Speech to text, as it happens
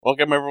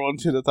Welcome everyone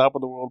to the Top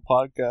of the World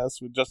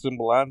podcast with Justin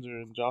Belanger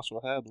and Joshua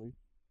Hadley.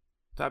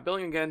 Top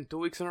billing again, 2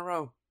 weeks in a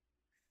row.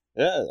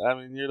 Yeah, I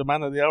mean, you're the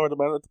man of the hour, the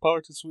man with the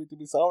power, too sweet to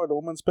be sour, the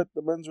woman's spit,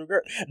 the men's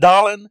regret.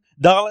 Darling,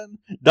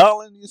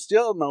 you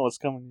still know what's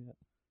coming yet.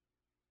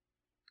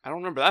 I don't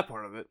remember that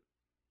part of it.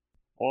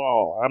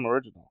 Oh, I'm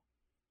original.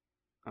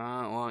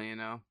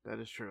 Well, that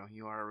is true.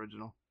 You are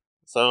original.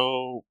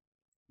 So,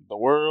 the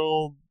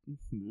world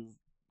is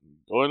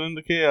going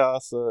into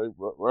chaos.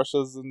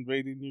 Russia's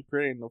invading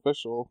Ukraine,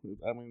 official.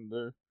 I mean,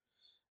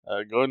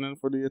 they're going in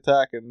for the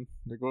attack, and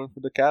they're going for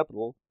the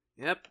capital.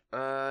 Yep,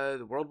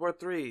 World War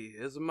III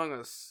is among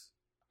us.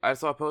 I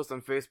saw a post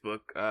on Facebook,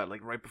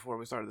 like right before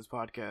we started this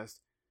podcast,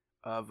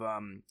 of, I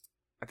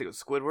think it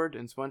was Squidward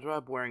and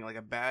SpongeBob wearing, like,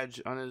 a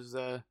badge on his,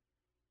 a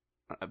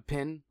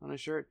pin on his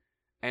shirt,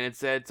 and it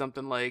said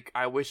something like,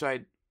 I wish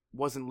I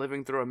wasn't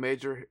living through a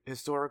major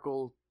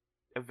historical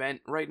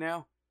event right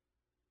now.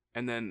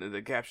 And then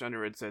the caption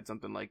under it said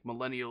something like,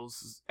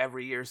 millennials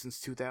every year since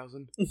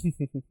 2000.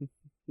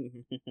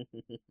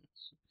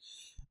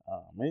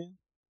 Oh, man.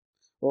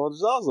 Well,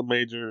 there's always a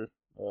major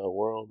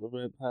world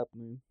event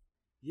happening.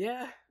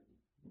 Yeah.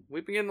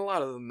 We've been getting a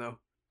lot of them, though.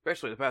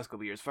 Especially the past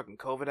couple years. Fucking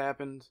COVID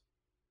happened.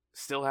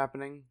 Still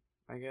happening,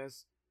 I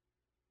guess.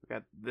 We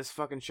got this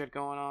fucking shit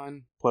going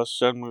on. Plus,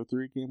 Shenmue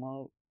 3 came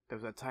out. There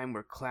was a time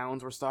where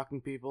clowns were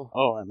stalking people.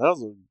 Oh, and that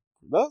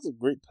was a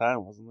great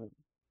time, wasn't it?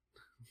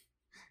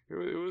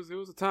 It was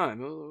a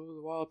time. It was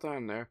a wild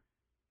time there.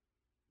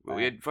 But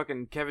we had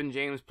fucking Kevin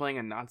James playing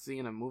a Nazi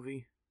in a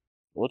movie.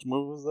 Which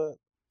movie was that?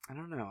 I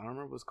don't know. I don't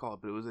remember what it was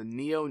called, but it was a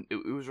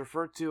It was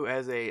referred to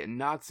as a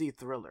Nazi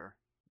thriller.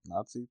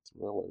 Nazi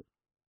thriller.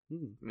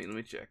 Let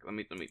me check. Let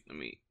me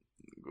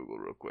Google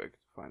real quick to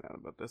find out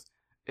about this.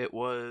 It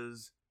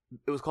was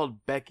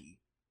called Becky.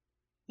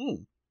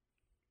 You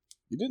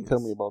didn't tell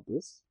me about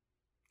this.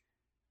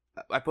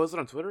 I posted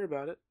on Twitter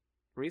about it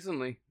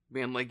recently,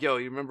 being like, "Yo,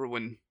 you remember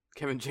when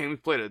Kevin James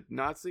played a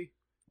Nazi?"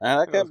 And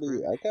I can't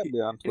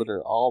be on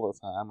Twitter all the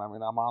time. I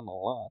mean, I'm on a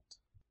lot.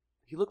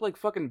 He looked like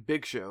fucking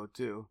Big Show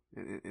too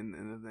in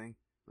the thing.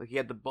 Like he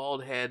had the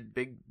bald head,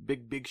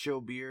 Big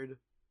Show beard.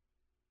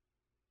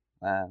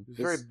 Man, he was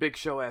very Big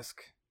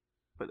Show-esque,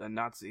 but a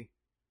Nazi.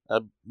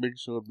 That Big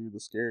Show would be the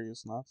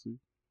scariest Nazi.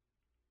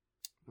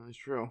 That's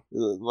true.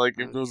 Like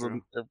if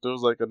there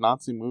was like a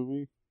Nazi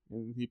movie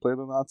and he played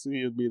a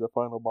Nazi, he'd be the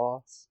final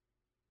boss.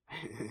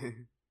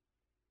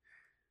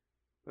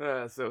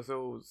 So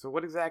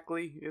what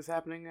exactly is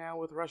happening now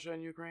with Russia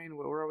and Ukraine?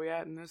 Where are we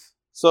at in this?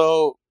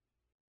 So,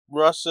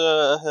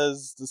 Russia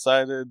has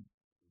decided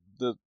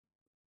that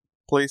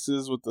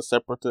places with the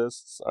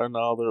separatists are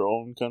now their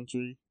own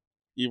country,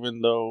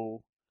 even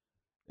though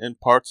in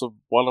parts of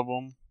one of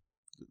them,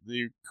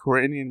 the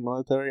Ukrainian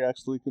military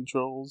actually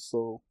controls.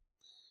 So,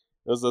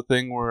 there's a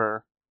thing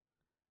where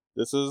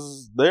this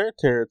is their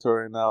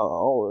territory now.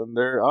 Oh, and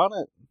they're on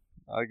it.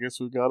 I guess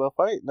we gotta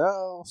fight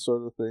now,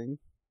 sort of thing.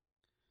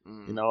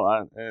 You know,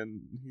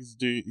 and he's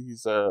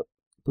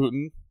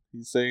Putin.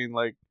 He's saying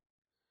like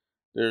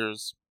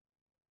there's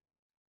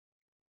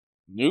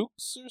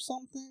nukes or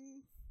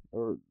something,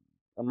 or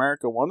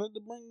America wanted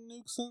to bring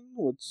nukes in,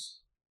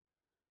 which,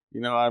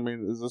 I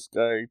mean, is this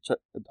guy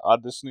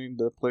auditioning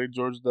to play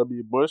George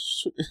W.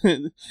 Bush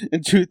in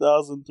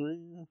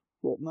 2003 or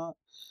whatnot?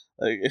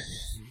 Like,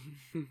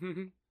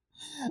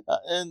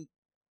 and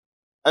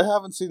I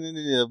haven't seen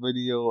any of the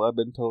video. I've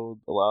been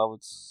told a lot of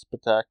it's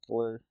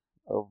spectacular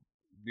of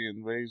the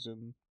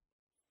invasion.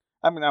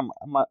 I mean, I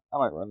might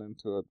run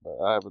into it, but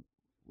I haven't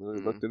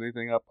really looked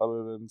anything up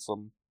other than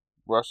some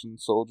Russian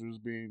soldiers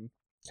being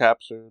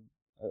captured.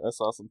 I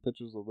saw some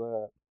pictures of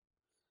that.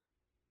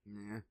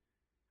 Yeah,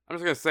 I'm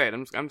just gonna say it.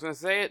 I'm just gonna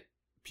say it.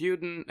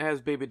 Putin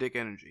has baby dick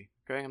energy.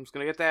 Okay, I'm just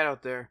gonna get that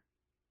out there.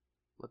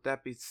 Let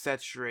that be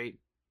set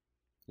straight.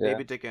 Yeah.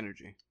 Baby dick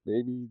energy.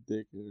 Baby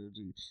dick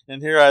energy.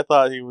 And here I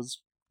thought he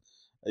was,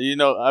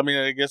 I mean,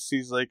 I guess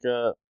he's like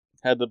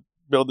had to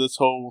build this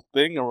whole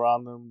thing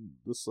around him.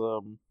 This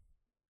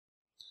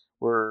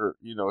where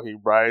he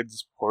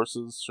rides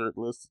horses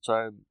shirtless to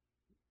try and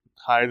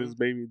hide his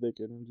baby dick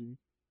energy.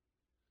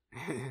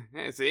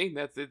 See,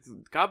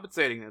 it's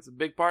compensating. That's a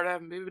big part of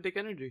having baby dick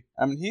energy.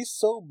 I mean, he's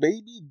so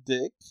baby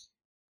dick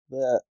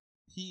that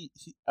he's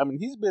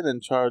been in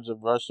charge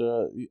of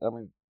Russia. I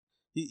mean,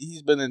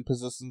 he's been in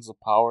positions of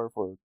power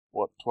for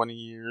 20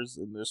 years,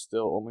 and they're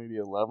still only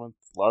the 11th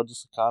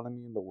largest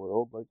economy in the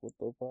world. Like, what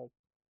the fuck?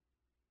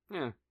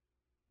 Yeah,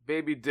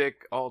 baby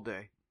dick all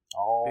day.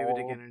 Baby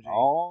dick energy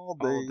all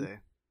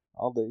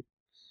day.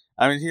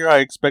 I mean, here I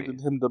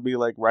expected him to be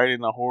like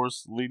riding a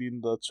horse,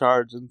 leading the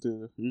charge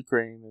into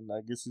Ukraine, and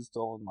I guess he's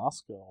still in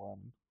Moscow.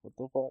 What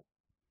the fuck?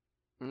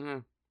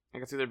 Yeah, I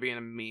can see there being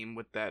a meme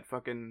with that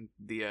fucking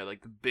the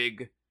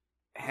big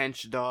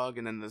hench dog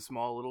and then the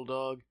small little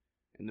dog,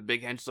 and the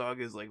big hench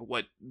dog is like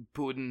what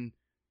Putin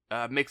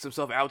makes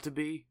himself out to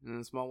be,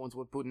 and the small one's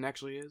what Putin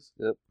actually is.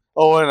 Yep.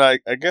 Oh, and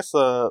I guess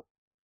oh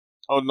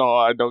no,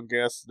 I don't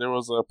guess. There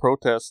was a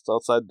protest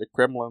outside the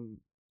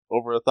Kremlin.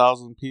 Over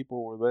 1,000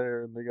 people were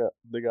there, and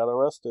they got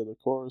arrested, of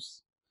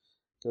course,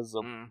 because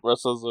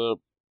Russia's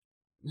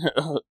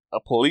a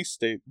police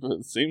state, but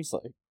it seems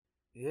like.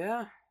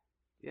 Yeah,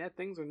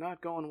 things are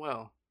not going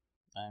well.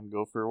 And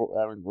go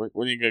for. I mean,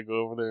 when you gonna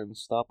go over there and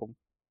stop them?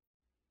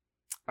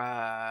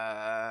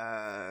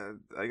 I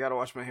gotta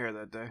wash my hair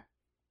that day.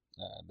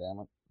 Ah, damn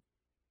it!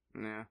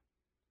 Yeah,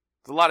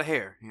 it's a lot of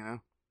hair, you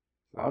know.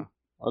 So,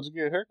 Why'd you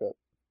get a haircut?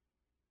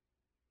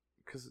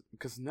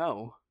 Cause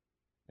no.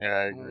 Yeah,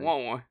 I agree.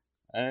 Want one.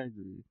 I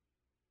agree.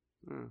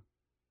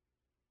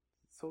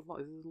 So long.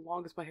 This is the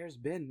longest my hair's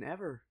been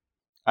ever.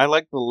 I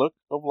like the look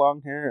of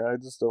long hair. I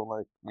just don't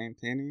like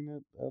maintaining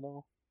it at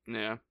all.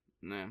 Yeah,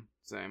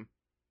 same.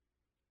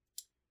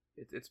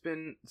 It's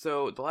been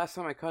so. The last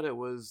time I cut it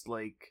was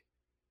like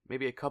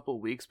maybe a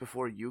couple weeks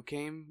before you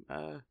came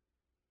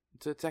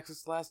to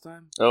Texas last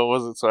time. Oh,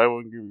 was it? So I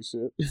wouldn't give you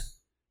shit.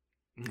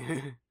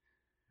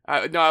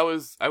 I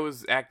was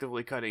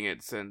actively cutting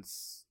it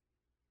since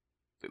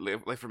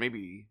like for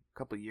maybe a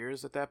couple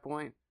years at that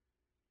point.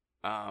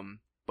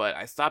 But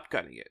I stopped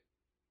cutting it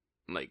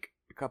like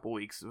a couple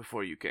weeks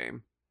before you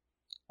came.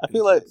 I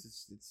feel like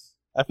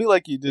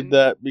you did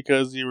that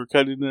because you were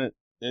cutting it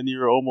and you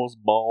were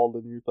almost bald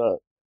and you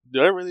thought,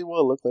 do I really want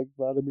to look like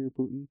Vladimir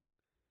Putin?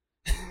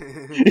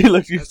 You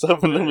looked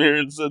yourself in the mirror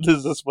and said,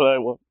 "Is this what I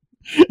want?"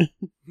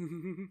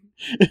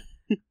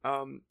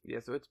 Yeah.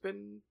 So it's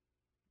been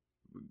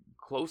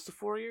close to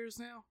 4 years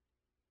now.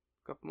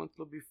 A couple months,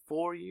 it'll be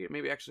 4 years.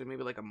 Maybe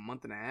like a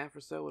month and a half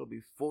or so. It'll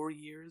be 4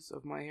 years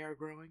of my hair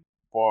growing.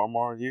 4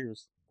 more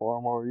years. 4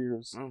 more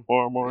years. Oh,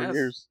 4 more yes.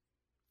 years.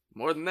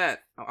 More than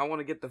that. I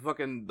want to get the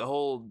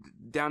whole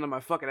down to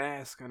my fucking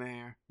ass kind of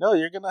hair. No,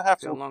 you're gonna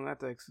have See to. how long that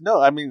takes.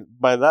 No, I mean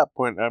by that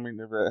point, I mean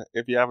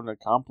if you haven't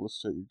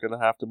accomplished it, you're gonna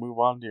have to move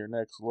on to your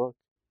next look.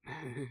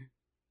 In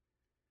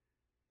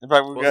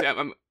fact,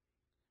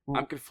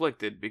 I'm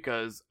conflicted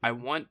because I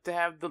want to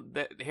have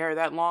the hair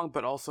that long,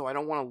 but also I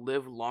don't want to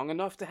live long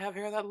enough to have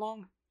hair that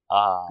long.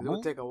 It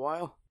would take a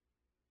while.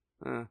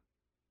 I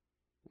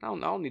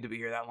don't need to be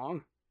here that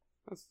long.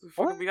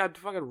 We got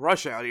fucking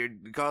rush out here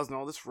causing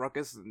all this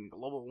ruckus and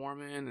global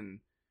warming and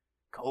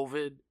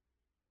COVID.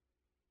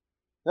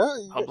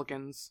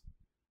 Republicans.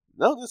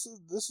 No, this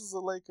is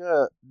like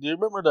do you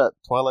remember that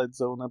Twilight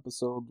Zone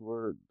episode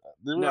where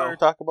did we ever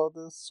talk about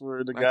this?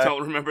 Where the guy I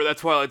don't remember that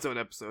Twilight Zone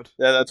episode.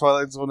 Yeah, that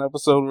Twilight Zone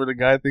episode where the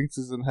guy thinks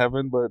he's in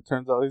heaven, but it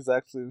turns out he's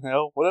actually in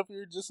hell. What if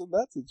you're just in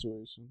that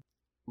situation?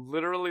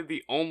 Literally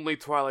the only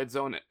Twilight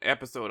Zone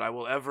episode I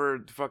will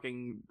ever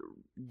fucking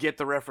get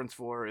the reference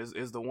for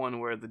is the one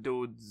where the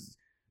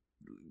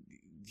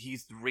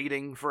he's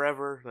reading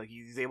forever, like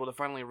he's able to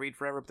finally read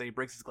forever, but then he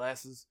breaks his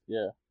glasses.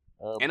 Yeah.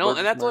 And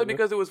that's only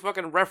because it was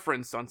fucking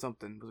referenced on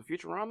something. Was it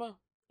Futurama?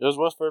 It was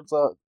referenced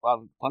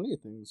on plenty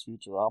of things,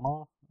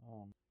 Futurama.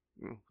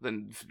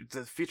 Then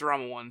the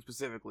Futurama one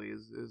specifically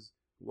is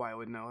why I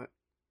would know it.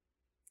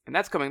 And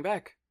that's coming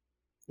back.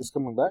 It's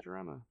coming back?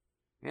 Futurama.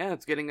 Yeah,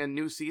 it's getting a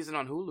new season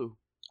on Hulu.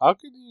 How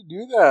could you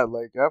do that?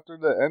 Like, after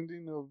the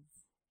ending of...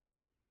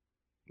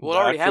 Well,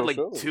 it already had, like,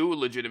 two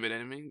legitimate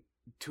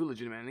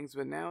endings,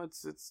 but now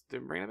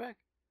they're bringing it back.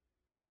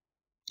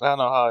 I don't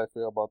know how I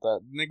feel about that.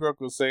 Nick Rook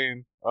was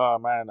saying, "Oh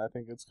man, I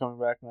think it's coming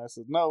back," and I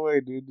said, "No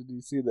way, dude! Did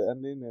you see the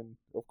ending?" And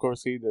of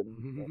course, he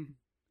didn't.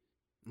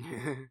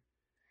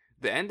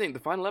 The ending, the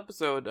final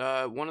episode,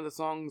 one of the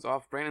songs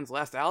off Brandon's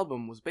last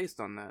album was based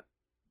on that.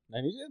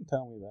 And he didn't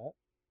tell me that.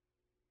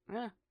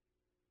 Yeah,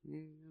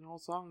 an whole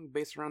song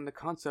based around the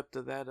concept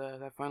of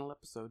that final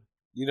episode.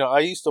 You know, I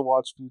used to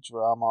watch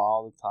Futurama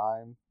all the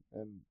time,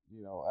 and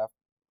you know, after,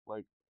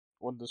 like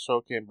when the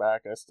show came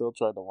back, I still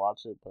tried to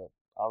watch it, but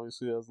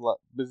obviously I was a lot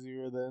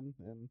busier then,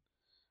 and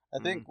I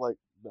think like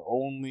the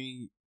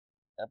only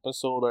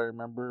episode I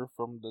remember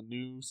from the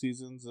new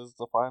seasons is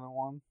the final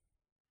one.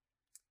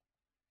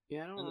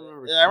 Yeah, I don't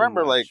remember. I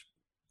remember like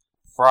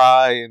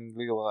Fry and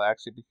Leela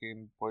actually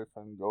became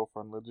boyfriend and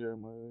girlfriend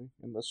legitimately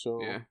in the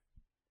show. Yeah.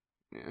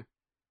 It's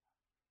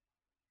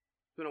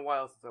been a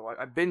while since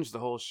I binged the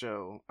whole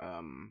show.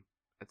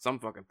 At some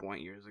fucking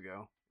point years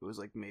ago. It was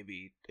like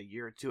maybe a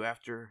year or two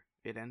after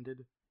it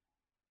ended.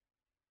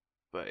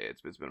 But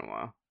it's been a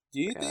while. Do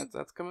you think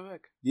that's coming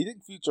back? Do you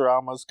think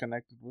Futurama's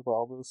connected with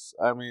all this?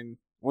 I mean,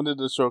 when did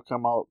the show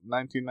come out?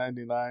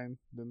 1999.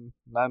 Then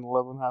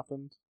 9/11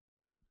 happened.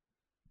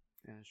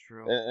 Yeah, it's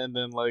true. And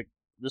then like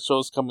the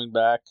show's coming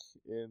back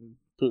and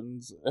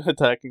Putin's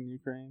attacking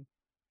Ukraine.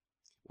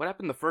 What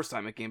happened the first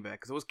time it came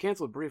back? Because it was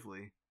canceled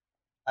briefly.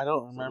 I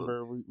don't remember.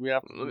 So we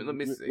have to. Let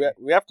me see.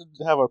 We have to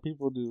have our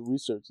people do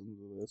research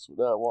into this.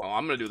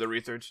 I'm gonna do the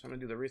research.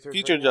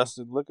 Future right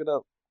Justin, look it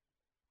up.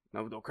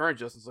 No, current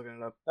Justin's looking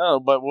it up.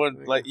 No, but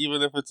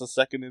even if it's a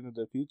second into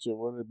the future,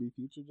 wouldn't it be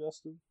future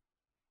Justin?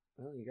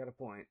 Well, you got a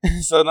point.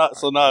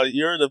 Now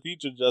you're the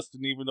future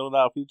Justin, even though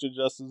now future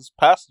Justin's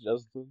past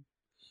Justin.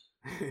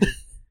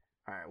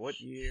 All right, what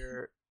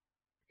year?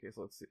 Okay,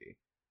 so let's see.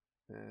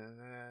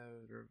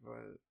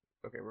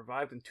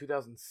 Revived in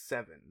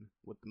 2007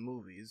 with the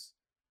movies.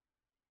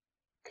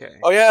 Okay.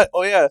 Oh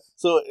yeah.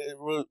 So it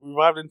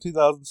revived in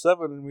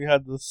 2007, and we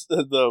had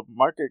the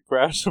market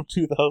crash of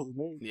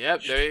 2008.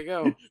 Yep, there you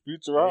go.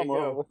 Futurama. There you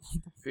go.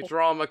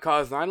 Futurama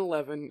caused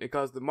 9/11. It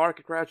caused the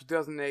market crash of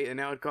 2008, and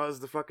now it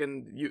caused the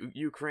fucking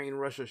Ukraine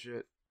Russia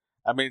shit.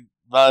 I mean,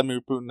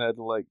 Vladimir Putin had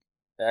to like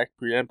act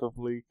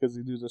preemptively because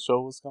he knew the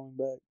show was coming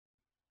back.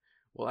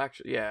 Well,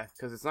 actually, yeah,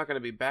 because it's not going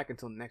to be back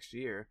until next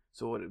year.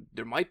 So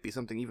there might be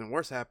something even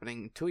worse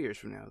happening 2 years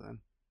from now. Then.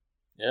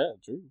 Yeah,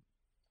 true.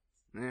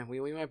 Yeah, we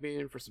might be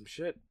in for some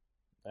shit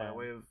by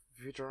way of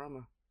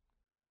Futurama.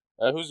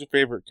 Who's your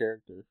favorite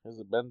character? Is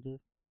it Bender?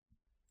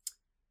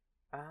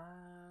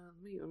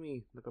 Let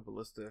me look up a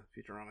list of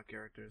Futurama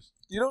characters.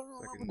 You don't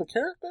remember the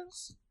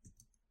characters?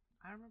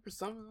 I remember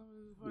some of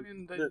them.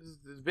 Fucking,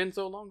 it's been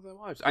so long since I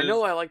watched. I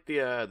know I like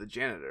the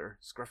janitor,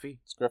 Scruffy.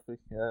 Scruffy,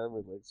 yeah, I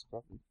really like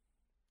Scruffy.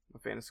 I'm a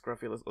fan of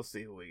Scruffy. Let's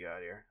see who we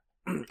got here.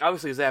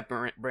 Obviously, Zap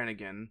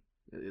Brannigan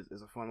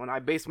is a fun one. I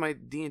based my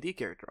D&D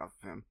character off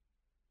of him.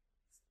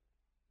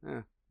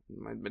 Yeah,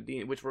 my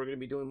D, which we're gonna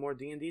be doing more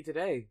D&D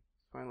today.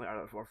 Finally,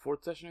 our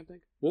fourth session, I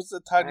think. Who's the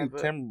Tiny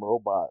Tim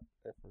robot?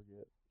 I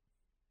forget.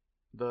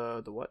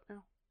 The what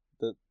now?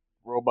 The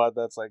robot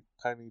that's like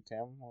Tiny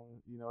Tim.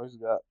 You know, he's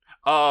got.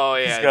 Oh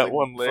yeah, he's got like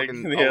one leg.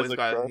 And he has a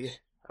crutch.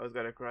 Always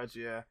got a crutch.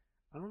 Yeah,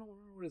 I don't know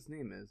what his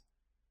name is.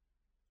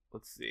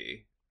 Let's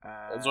see.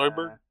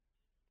 Zoidberg.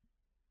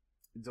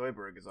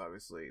 Zoidberg is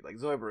obviously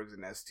Zoidberg's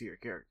an S tier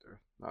character,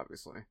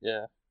 obviously.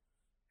 Yeah.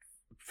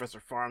 Professor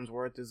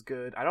Farnsworth is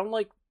good. I don't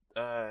like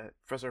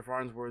Professor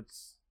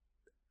Farnsworth's.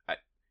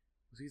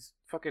 He's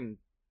fucking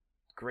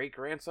great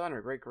grandson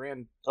or great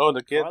grandfather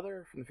the kid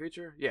from the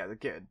future. Yeah, the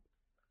kid.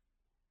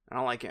 I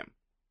don't like him.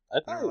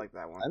 I never liked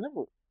that one. I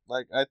never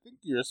I think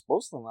you're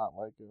supposed to not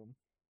like him.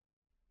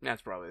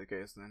 That's probably the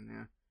case then.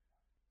 Yeah.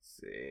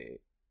 Let's see.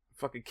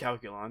 Fucking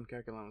Calculon.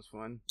 Calculon was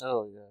fun.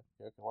 Oh yeah,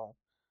 Calculon.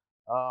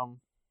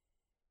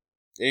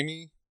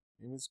 Amy's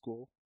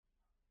cool.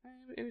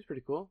 Amy's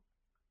pretty cool.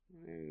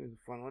 It was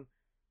a fun one.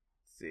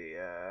 Let's see,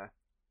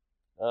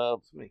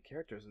 so many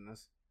characters in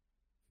this.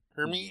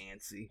 Hermes.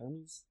 Nancy.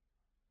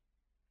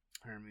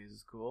 Hermes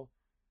is cool.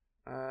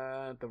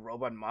 The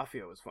Robot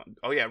Mafia was fun.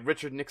 Oh yeah,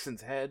 Richard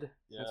Nixon's head.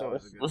 Yeah. That's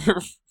always a good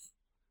one.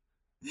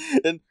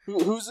 And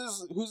who's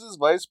his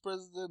vice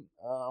president?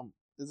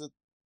 Is it?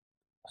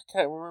 I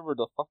can't remember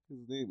the fuck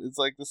his name. It's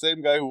like the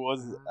same guy who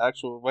was the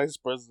actual vice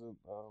president.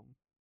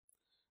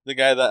 The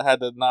guy that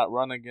had to not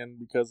run again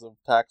because of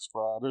tax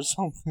fraud or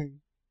something.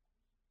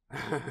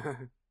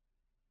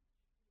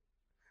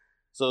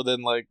 So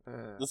then, like,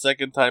 the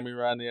second time he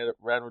ran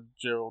with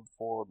Gerald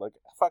Ford. Like,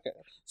 fuck it.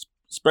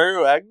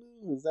 Sparrow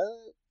Agnew? Is that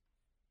it?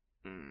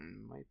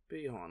 Might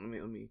be. Hold on,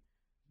 let me.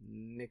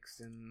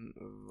 Nixon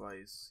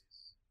vice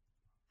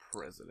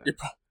president.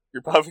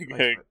 You're probably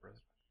going.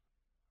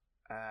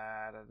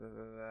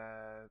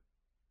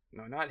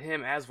 No, not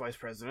him as vice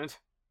president.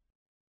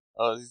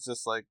 Oh, he's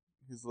just like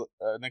he's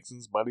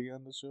Nixon's buddy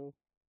on the show.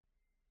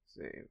 Let's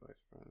see,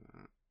 vice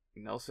president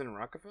Nelson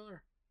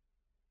Rockefeller.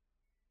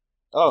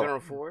 Oh, General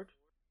Ford.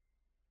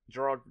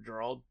 Gerald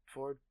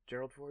Ford. I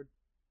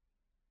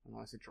don't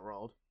know. I said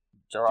Gerald.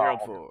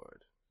 Gerald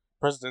Ford.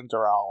 President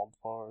Gerald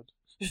Ford.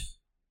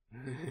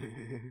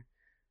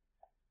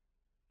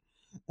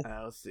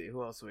 Let's see,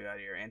 who else we got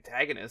here?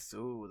 Antagonists.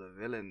 Ooh, the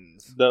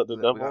villains. The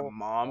devil. We got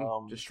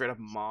Mom. Just straight up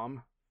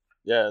Mom.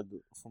 Yeah,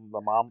 from the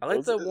Mom. I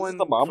like the one.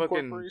 The Mom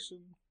fucking,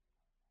 Corporation.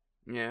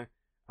 Yeah,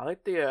 I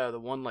like the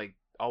one like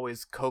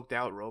always coked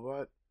out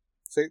robot.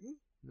 Satan.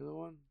 The other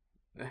one.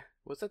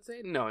 Was that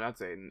Satan? No, not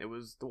Satan. It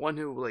was the one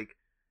who like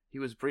he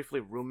was briefly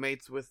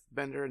roommates with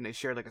Bender, and they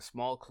shared like a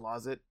small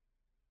closet.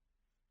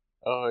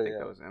 Oh I think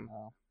that was him.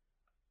 Oh.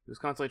 He was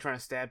constantly trying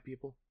to stab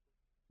people.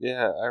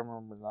 Yeah, I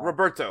remember that.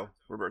 Roberto.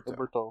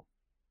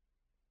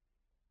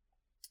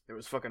 There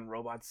was fucking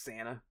Robot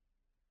Santa.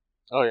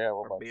 Oh yeah,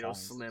 Robot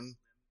Barbados Slim.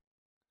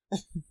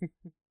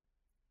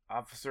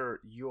 Officer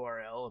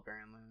URL,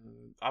 apparently.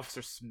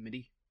 Officer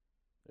Smitty.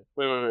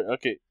 Wait.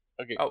 Okay.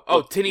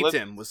 Oh, Tinny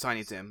Tim was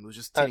Tiny Tim. It was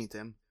just Tinny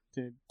Tim.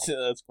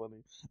 That's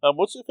funny.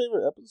 What's your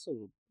favorite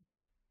episode?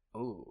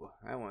 Ooh,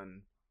 that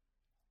one.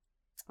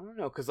 I don't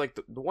know, because like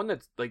the one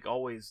that's like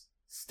always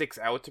sticks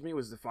out to me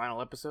was the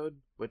final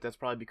episode, but that's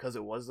probably because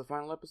it was the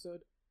final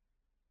episode.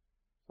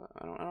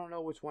 I don't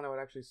know which one I would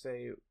actually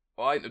say.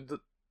 Well,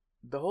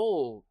 the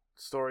whole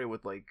story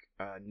with like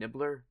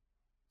Nibbler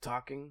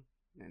talking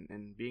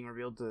and being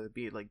revealed to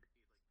be like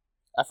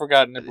I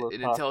forgot Nibbler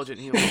an intelligent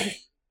human.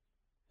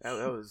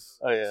 that was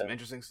some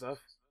interesting stuff.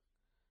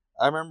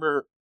 I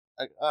remember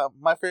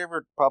my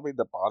favorite probably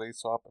the body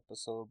swap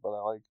episode, but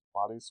I like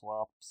body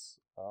swaps.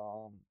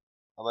 I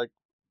like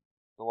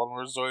the one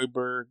where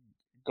Zoidberg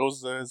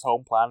goes to his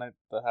home planet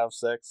to have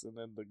sex, and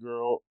then the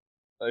girl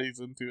that he's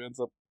into ends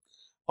up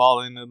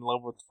falling in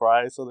love with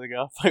Fry, so they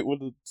gotta fight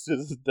with it to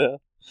his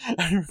death.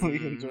 I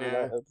really enjoy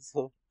that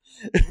episode.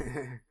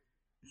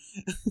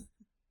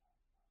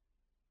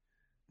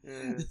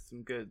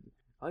 Some good.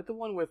 I like the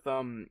one with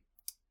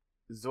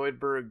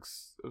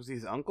Zoidberg's was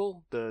his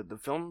uncle, the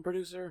film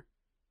producer.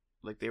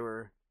 Like they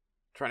were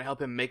trying to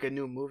help him make a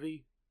new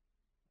movie.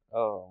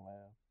 Oh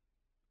man,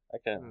 I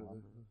can't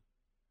remember.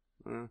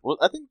 Mm. Well,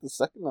 I think the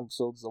second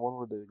episode is the one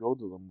where they go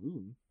to the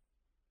moon.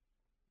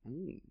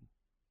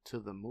 To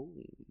the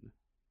moon.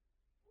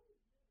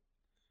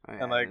 Oh, And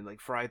yeah, like, and like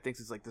Fry thinks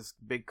it's like this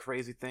big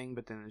crazy thing,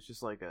 but then it's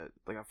just like a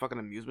fucking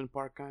amusement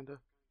park kind of.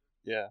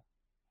 yeah,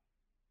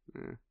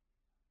 Yeah.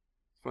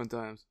 Fun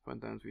times,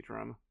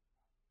 Futurama.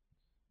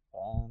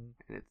 And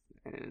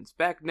it's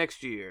back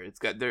next year. It's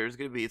gonna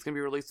be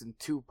released in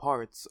 2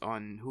 parts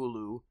on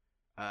Hulu,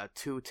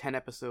 2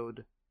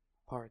 10-episode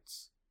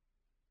parts.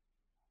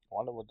 I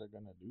wonder what they're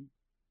gonna do.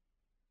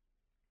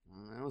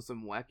 That was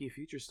some wacky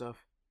future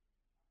stuff.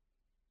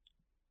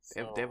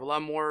 So, They have a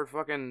lot more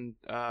fucking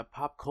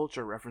pop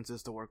culture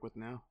references to work with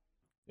now.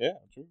 yeah,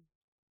 true.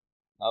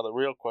 Now the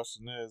real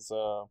question is,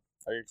 are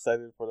you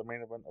excited for the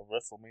main event of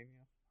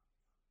WrestleMania?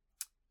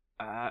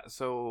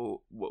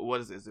 So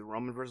what is it? Is it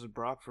Roman versus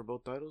Brock for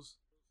both titles?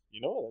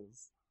 You know it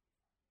is.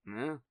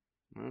 Yeah,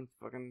 well,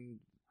 fucking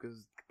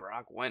because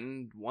Brock went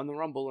and won the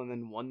Rumble and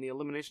then won the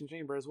Elimination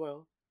Chamber as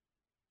well.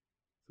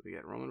 So we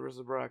got Roman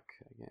versus Brock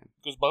again.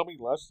 Because Bobby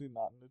Lashley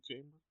not in the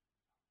chamber.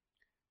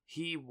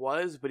 He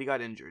was, but he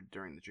got injured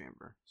during the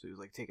Chamber, so he was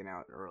like taken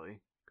out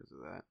early because of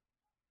that.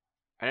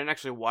 I didn't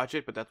actually watch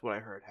it, but that's what I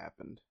heard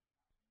happened.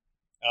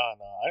 Oh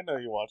no, I know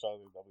you watch all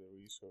the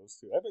WWE shows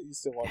too. I bet you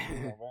still watch the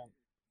main event.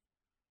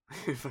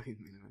 Fucking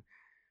main event.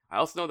 I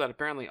also know that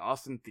apparently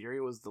Austin Theory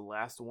was the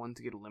last one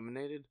to get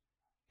eliminated,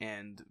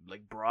 and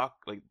like Brock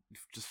like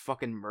just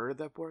fucking murdered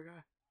that poor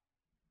guy.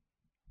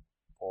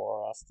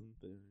 Poor Austin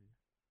Theory.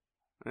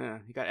 Yeah,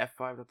 he got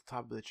F5'd at the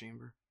top of the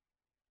chamber.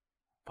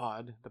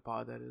 The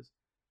pod that is.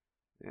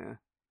 Yeah.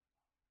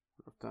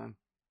 Rough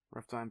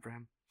time for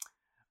him.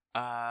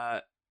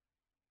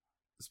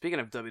 Speaking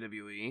of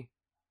WWE,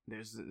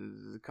 there's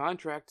a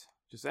contract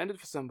just ended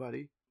for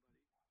somebody.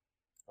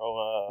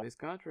 Oh, His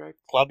contract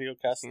Claudio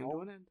came to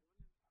Castagnoli. an end.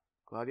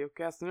 Claudio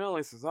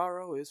Castagnoli,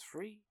 Cesaro is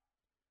free.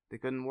 They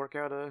couldn't work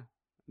out a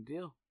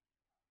deal.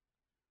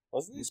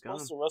 Wasn't he He's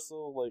supposed gone. to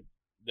wrestle, like,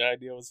 the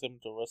idea was him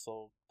to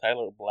wrestle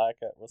Tyler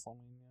Black at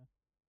WrestleMania?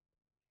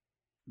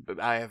 But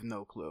I have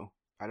no clue.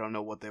 I don't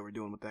know what they were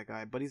doing with that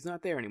guy, but he's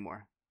not there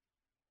anymore.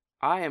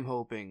 I am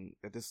hoping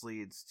that this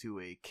leads to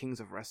a Kings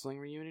of Wrestling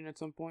reunion at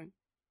some point.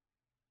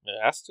 It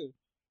has to.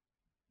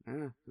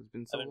 Yeah, it's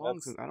been so long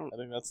since I don't. I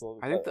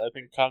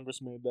think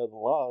Congress made that a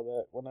law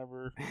that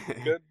whenever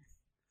good.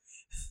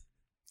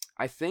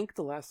 I think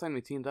the last time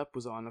they teamed up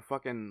was on a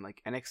fucking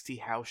like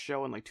NXT house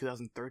show in like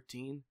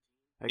 2013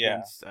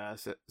 against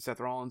Seth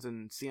Rollins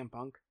and CM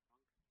Punk.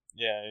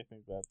 Yeah, I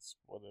think that's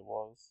what it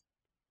was.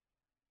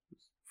 It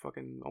was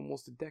fucking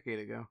almost a decade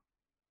ago,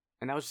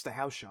 and that was just a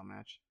house show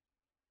match.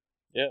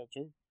 Yeah,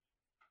 true.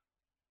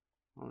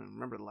 I don't even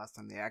remember the last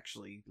time they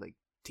actually like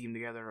teamed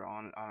together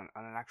on an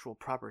actual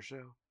proper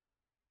show.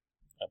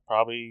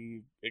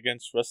 Probably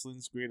against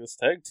wrestling's greatest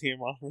tag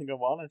team on Ring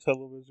of Honor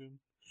television.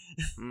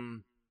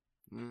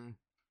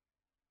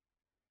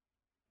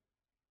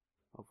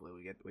 Hopefully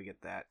we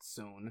get that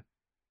soon.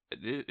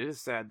 It is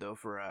sad though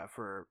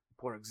for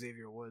poor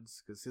Xavier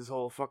Woods because his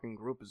whole fucking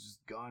group is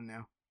just gone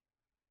now.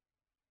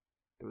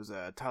 There was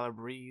Tyler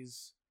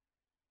Breeze,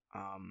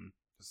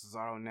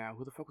 Cesaro now.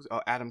 Who the fuck was?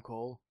 Oh, Adam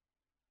Cole.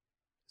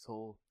 His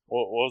whole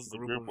what was the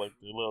group like?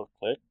 The little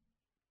clique?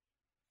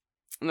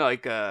 No,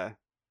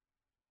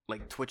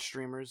 like Twitch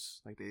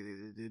streamers. Like they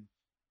did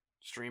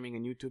streaming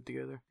and YouTube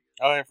together.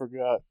 Oh, I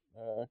forgot.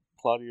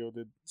 Claudio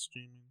did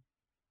streaming.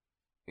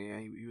 Yeah,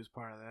 he was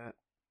part of that.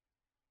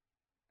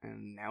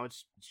 And now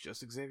it's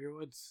just Xavier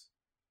Woods.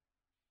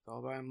 It's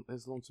all by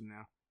his lonesome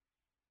now.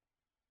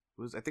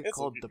 It was, I think,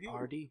 called The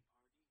Party.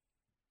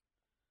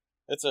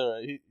 It's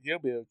alright. He'll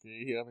be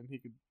okay. I mean, he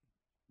could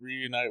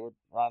reunite with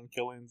Ron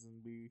Killings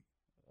and be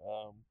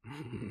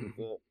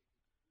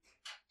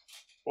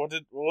what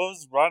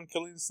was Ron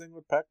Killings' thing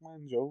with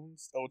Pac-Man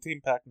Jones? Oh, Team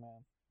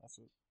Pac-Man. That's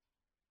it.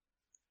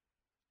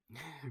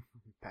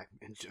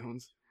 Pac-Man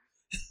Jones.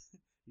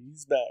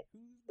 He's back.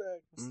 Who's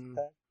back? Mr.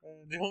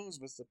 Pac-Man Jones,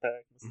 Mr.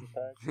 Pac, Mr.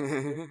 Pac.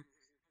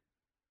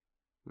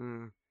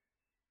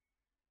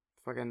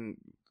 Fucking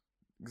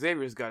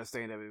Xavier's got to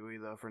stay in WWE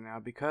though for now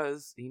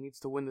because he needs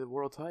to win the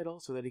world title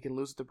so that he can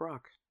lose it to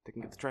Brock. They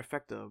can get the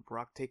trifecta of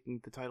Brock taking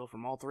the title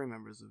from all 3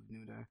 members of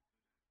New Day.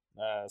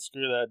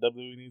 Screw that.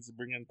 WWE needs to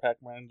bring in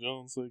Pac-Man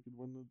Jones so he can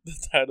win the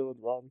title with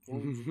Ron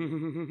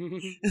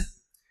Killings.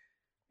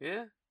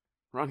 Yeah.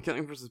 Ron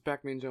Killings versus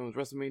Pac-Man Jones,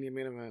 WrestleMania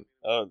main event.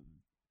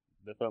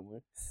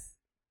 Definitely.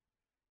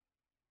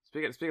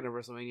 Speaking of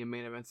WrestleMania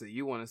main events that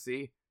you want to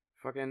see,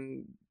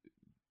 fucking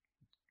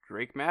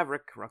Drake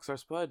Maverick, Rockstar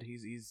Spud,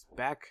 he's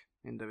back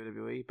in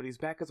WWE, but he's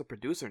back as a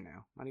producer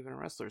now, not even a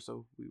wrestler,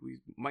 so we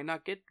might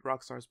not get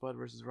Rockstar Spud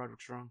versus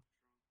Roderick Strong.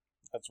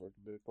 That's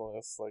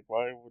ridiculous. Like,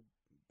 why would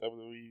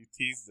WWE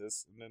tease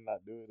this and then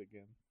not do it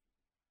again?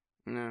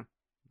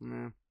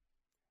 Yeah.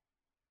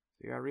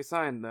 He got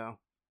re-signed, though.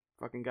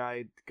 Fucking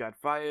guy got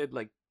fired,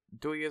 like,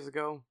 2 years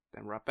ago,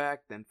 then brought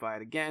back, then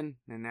fired again,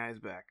 and now he's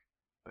back.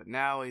 But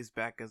now he's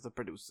back as the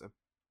producer.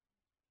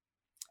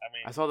 I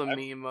mean, I saw the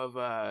meme of,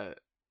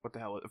 what the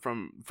hell,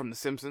 from The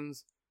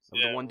Simpsons, Of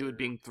the one dude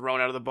being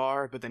thrown out of the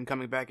bar, but then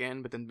coming back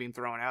in, but then being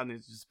thrown out, and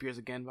it disappears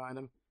again behind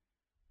him.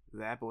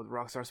 That, but with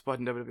Rockstar Spud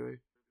in WWE.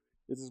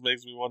 It just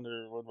makes me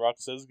wonder when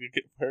Roxas could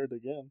get fired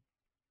again.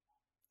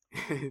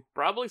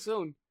 Probably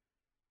soon.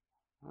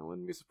 I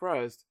wouldn't be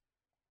surprised.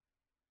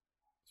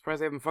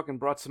 Surprised they haven't fucking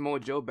brought Samoa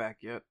Joe back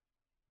yet.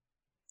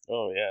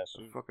 Oh yeah,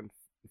 sure. Fucking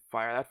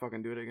fire that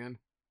fucking dude again.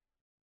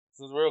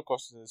 So the real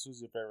question is, who's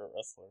your favorite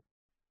wrestler?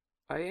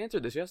 I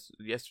answered this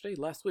yesterday,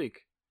 last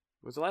week.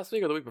 Was it last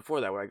week or the week before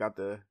that when I got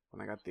the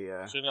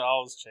Shouldn't it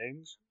always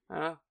change?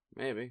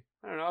 Maybe.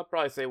 I don't know. I'll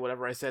probably say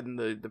whatever I said in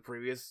the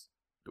previous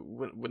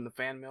when the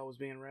fan mail was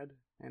being read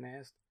and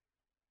asked.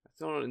 I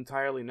still don't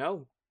entirely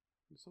know.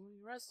 There's so many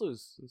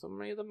wrestlers, and so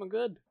many of them are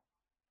good.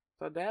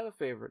 So I'd have a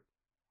favorite.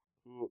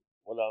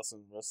 What else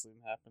in wrestling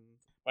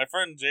happened? My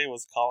friend Jay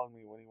was calling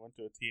me when he went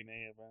to a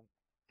TNA event.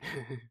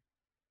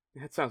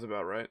 That sounds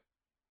about right.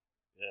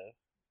 Yeah.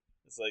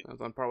 It's like that's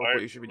on probably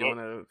what you should be doing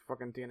at a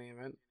fucking TNA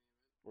event.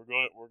 We're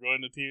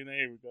going to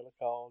TNA. We gotta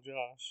call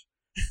Josh.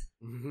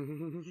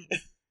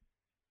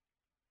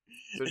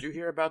 So did you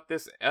hear about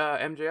this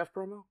MJF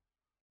promo?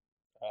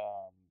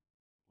 A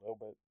little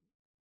bit.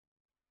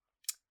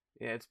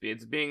 Yeah,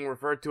 it's being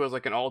referred to as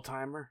like an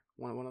all-timer,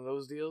 one of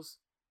those deals.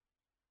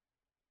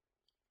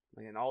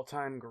 Like an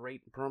all-time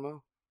great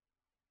promo.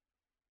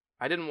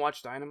 I didn't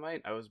watch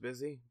Dynamite. I was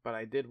busy, but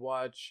I did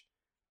watch.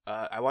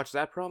 I watched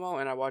that promo,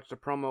 and I watched a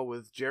promo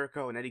with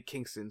Jericho and Eddie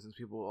Kingston, since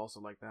people also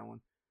like that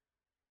one.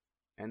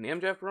 And the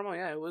MJF promo,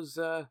 yeah, it was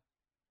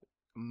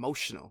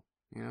emotional,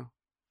 you know?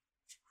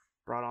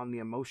 Brought on the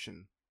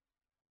emotion.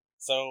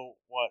 So,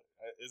 what?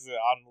 Is it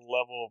on the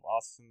level of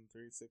Austin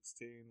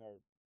 316 or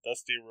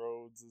Dusty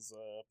Rhodes is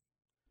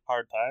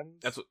Hard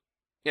Times?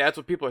 That's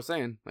what people are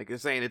saying. Like, they're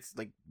saying it's,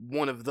 like,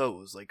 one of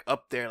those. Like,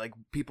 up there, like,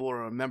 people will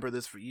remember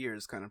this for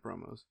years kind of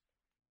promos.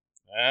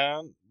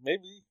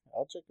 Maybe.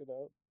 I'll check it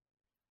out.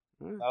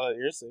 Now that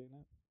you're saying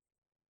it.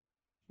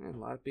 Yeah, a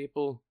lot of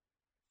people.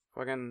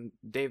 Fucking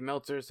Dave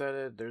Meltzer said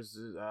it. There's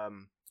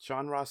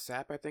Sean Ross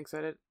Sapp, I think,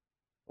 said it.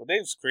 Well,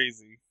 Dave's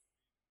crazy,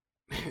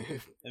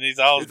 and he's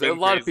always been a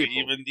lot crazy, of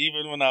people.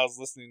 Even when I was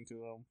listening to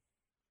him.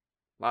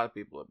 A lot of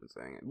people have been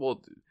saying it.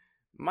 Well,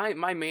 my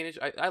main issue,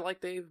 I like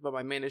Dave, but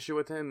my main issue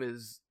with him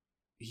is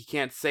he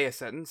can't say a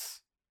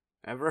sentence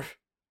ever.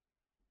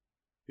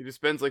 He just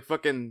spends like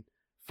fucking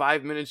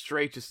 5 minutes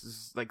straight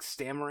just like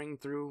stammering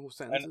through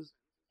sentences.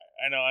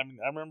 I know. I mean,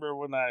 I remember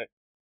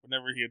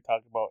whenever he would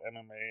talk about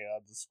MMA,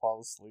 I'd just fall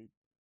asleep.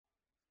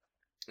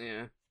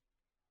 Yeah.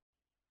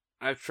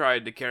 I've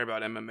tried to care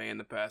about MMA in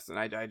the past, and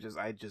I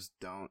just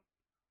don't.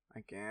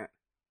 I can't.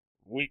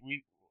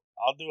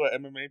 I'll do an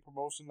MMA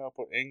promotion. I'll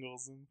put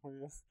angles in for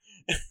you.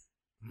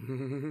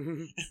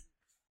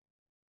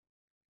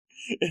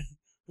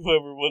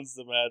 Whoever wins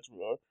the match,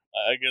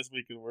 I guess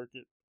we can work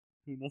it.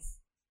 Who knows?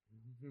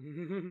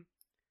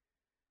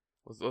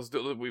 Let's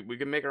do. We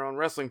can make our own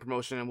wrestling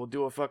promotion, and we'll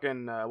do a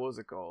fucking what was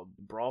it called?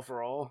 Brawl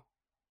for All.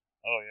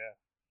 Oh yeah.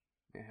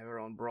 Yeah, have our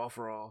own Brawl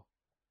for All,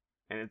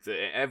 and it's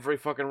every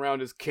fucking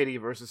round is Kitty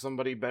versus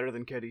somebody better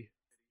than Kitty.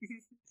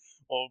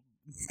 Well,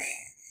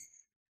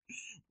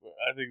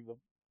 I think the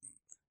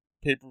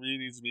pay-per-view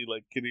needs to be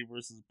like Kitty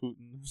versus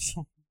Putin or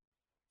something.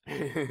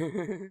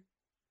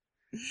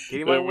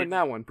 Kitty might win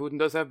that one. Putin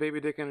does have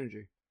baby dick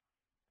energy.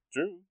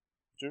 True.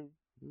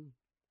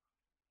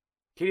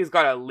 Kitty's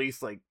got at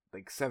least like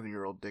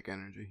 7-year-old dick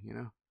energy, you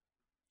know?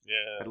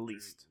 Yeah. At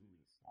least.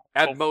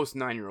 At most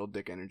 9-year-old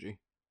dick energy.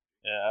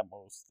 Yeah, at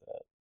most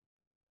that.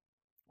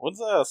 When's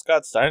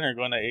Scott Steiner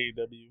going to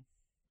AEW?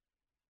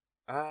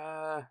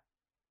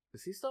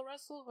 Does he still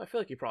wrestle? I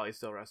feel like he probably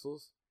still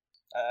wrestles.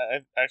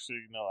 I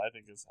actually no. I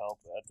think his health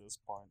at this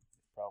point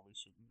probably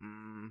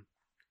shouldn't.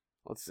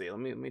 Let's see. Let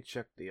me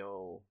check the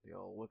old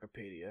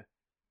Wikipedia.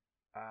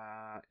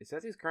 It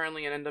says he's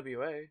currently in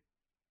NWA.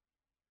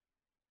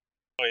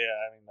 Oh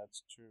yeah, I mean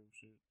that's true.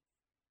 Shoot.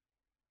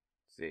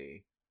 Let's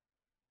see.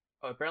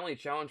 Oh, apparently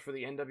challenged for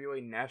the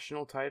NWA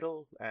national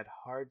title at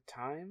Hard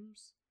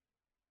Times.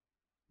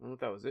 I don't know if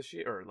that was this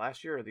year or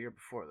last year or the year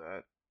before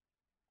that.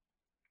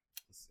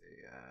 Let's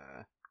see.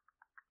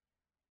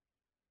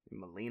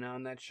 Melina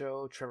on that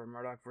show. Trevor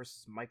Murdoch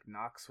versus Mike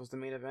Knox was the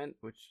main event,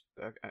 which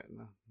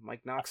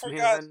Mike Knox main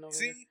event.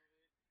 See,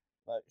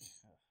 like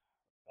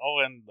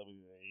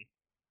ONWA.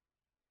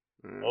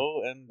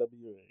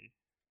 ONWA.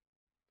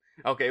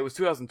 Okay, it was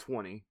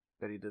 2020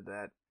 that he did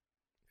that.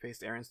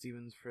 Faced Aaron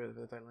Stevens for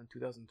the title in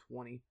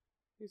 2020.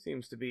 He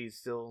seems to be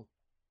still.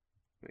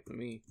 Wait, let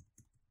me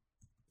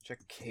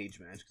check Cage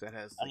Match because that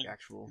has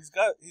actual. He's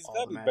got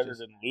to be better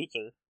than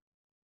Luther.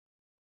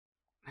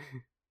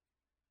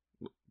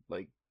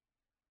 Like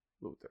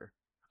Luther.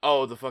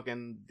 Oh, the guy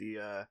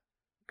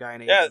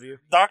in AEW. Yeah,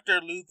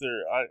 Dr.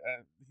 Luther.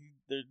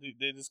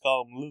 They just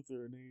call him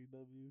Luther in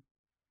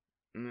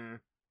AEW.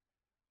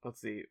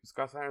 Let's see.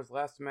 Scott Steiner's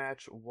last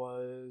match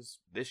was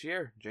this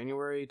year,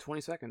 January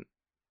 22nd.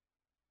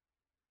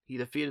 He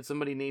defeated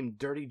somebody named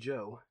Dirty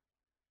Joe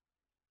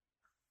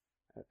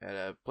at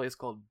a place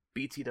called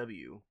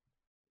BTW.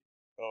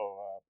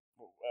 Oh,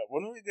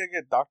 when are we gonna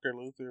get Dr.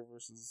 Luther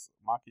versus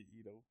Maki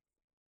Ito?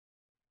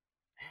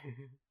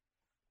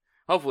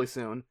 Hopefully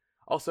soon.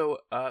 Also,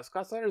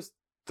 Scott Steiner's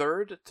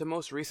third to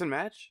most recent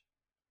match.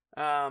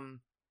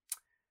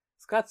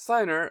 Scott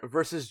Steiner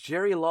versus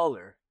Jerry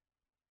Lawler.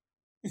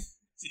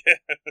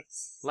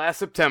 Yes. Last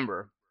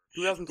September,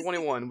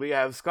 2021, we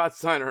have Scott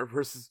Steiner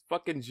versus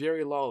fucking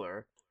Jerry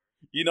Lawler.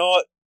 You know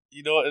what?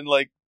 In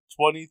like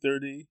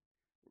 2030,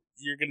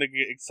 you're gonna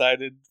get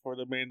excited for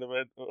the main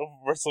event of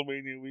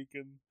WrestleMania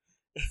weekend.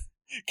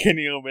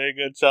 Kenny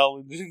Omega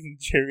challenging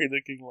Jerry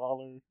the King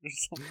Lawler or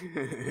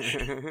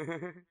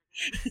something.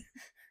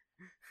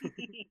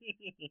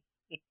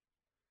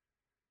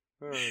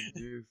 Oh,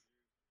 jeez.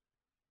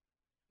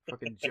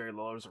 Fucking Jerry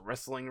Lawler's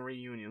wrestling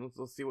reunion.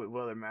 Let's see what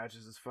other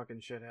matches this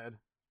fucking shit had.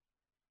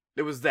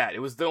 It was that.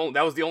 That was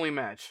the only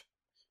match.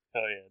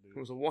 Hell yeah, dude. It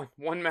was a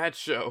one match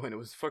show, and it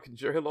was fucking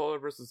Jerry Lawler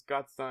versus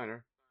Scott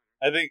Steiner.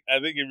 I think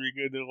if you're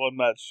gonna do one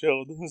match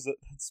show,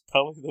 that's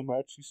probably the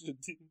match you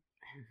should do.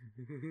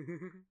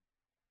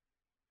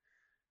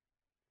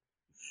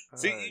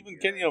 See, even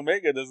God. Kenny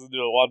Omega doesn't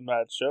do a one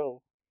match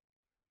show.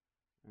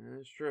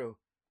 That's true.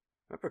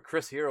 I remember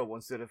Chris Hero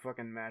once did a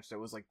fucking match that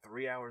was like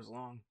 3 hours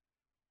long.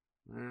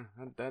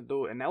 That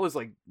dude, and that was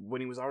like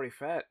when he was already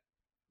fat.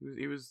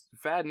 He was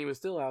fat, and he was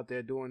still out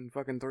there doing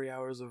fucking 3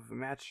 hours of a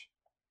match.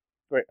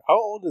 Wait, how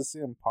old is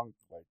CM Punk?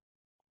 Like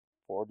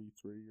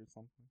 43 or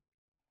something?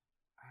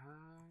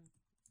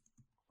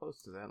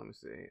 Close to that. Let me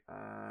see.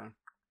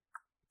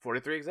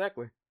 43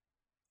 exactly.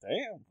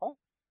 Damn, fuck.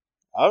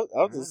 I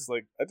just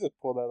I just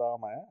pulled that out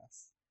of my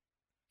ass.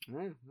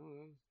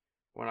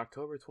 On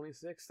October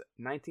 26th,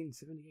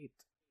 1978.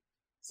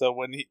 So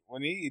when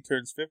he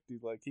turns 50,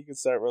 like he can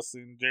start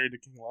wrestling Jerry the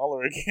King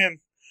Lawler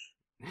again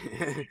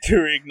to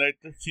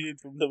reignite the feud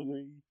from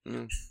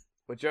WWE.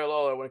 But Jerry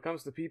Lawler, when it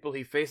comes to people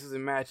he faces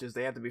in matches,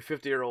 they have to be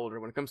 50 or older.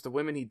 When it comes to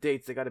women he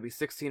dates, they got to be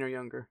 16 or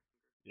younger.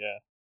 Yeah,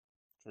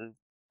 true.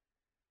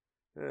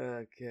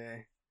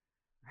 Okay.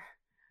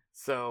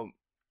 So,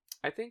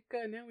 I think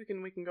now we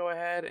can go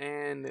ahead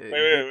and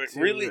wait.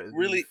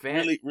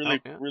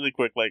 Really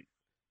quick. Like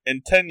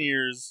in 10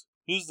 years,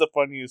 who's the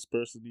funniest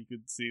person you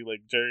could see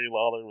like Jerry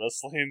Lawler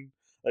wrestling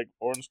like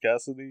Orange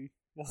Cassidy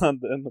on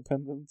the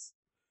Independence?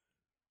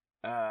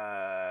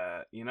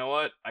 You know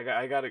what? I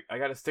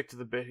gotta stick to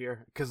the bit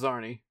here.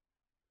 Kazarni.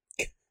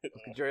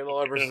 Jerry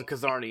Lawler versus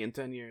Kazarni in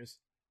 10 years.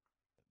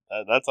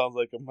 That sounds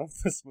like a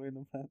Memphis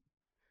main event.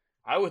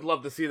 I would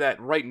love to see that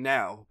right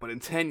now, but in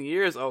 10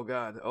 years, oh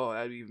god,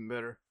 that'd be even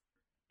better.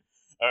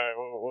 All right,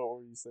 what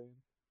were you saying?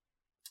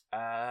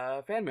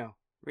 Fan mail.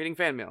 Reading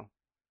fan mail.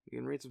 You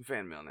can read some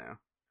fan mail now.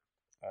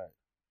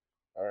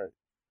 All right.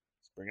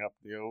 Let's bring up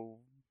the old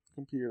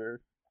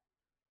computer.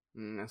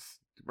 Let's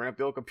bring up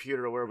the old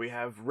computer where we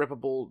have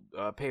rippable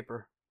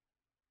paper.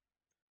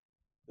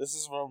 This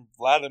is from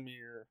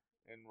Vladimir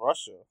in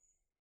Russia.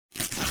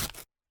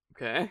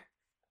 Okay.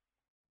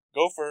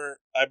 Gopher,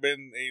 I've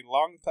been a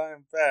long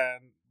time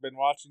fan. Been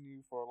watching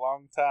you for a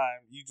long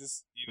time. You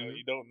just,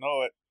 you don't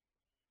know it,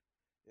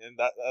 and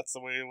that's the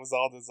way it was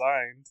all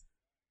designed.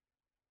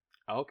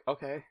 Oh,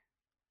 okay.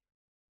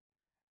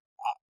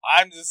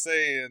 I'm just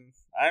saying.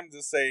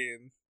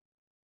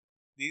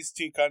 These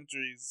two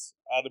countries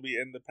ought to be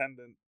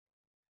independent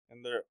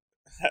and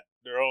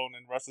their own,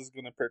 and Russia's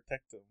gonna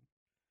protect them.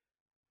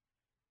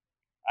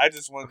 I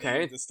just want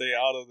you to stay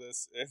out of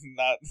this and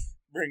not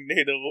bring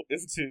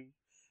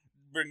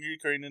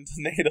Ukraine into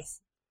NATO.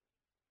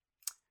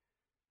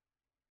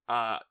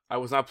 I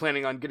was not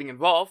planning on getting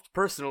involved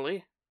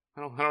personally.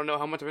 I don't know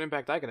how much of an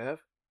impact I could have.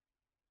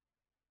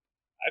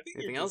 I think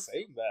you're just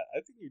saying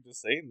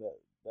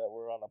that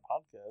we're on a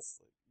podcast.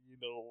 Like,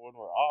 when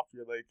we're off,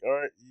 you're like, all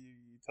right,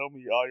 you tell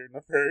me all your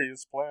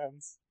nefarious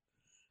plans.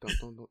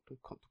 Don't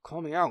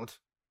call me out.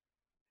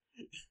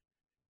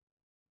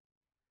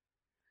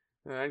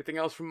 Anything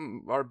else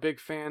from our big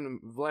fan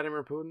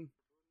Vladimir Putin?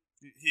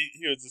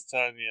 He was just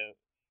telling you.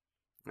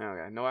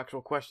 Okay, no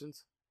actual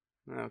questions.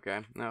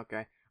 Okay.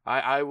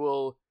 I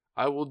will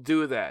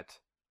do that.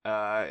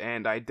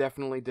 And I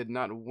definitely did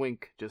not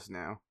wink just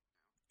now.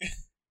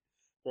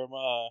 From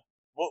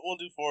we'll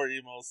do 4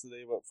 emails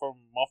today, but from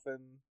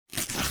Muffin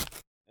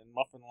in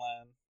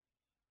Muffinland.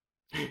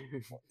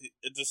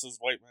 It just says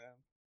white man.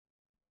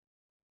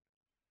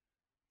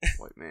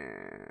 White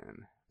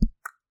man.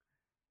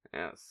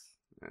 Yes.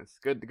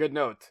 Good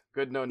note.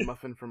 Good note,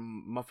 Muffin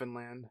from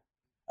Muffinland.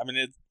 I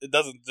mean, it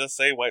doesn't just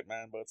say white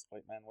man, but it's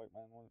white man.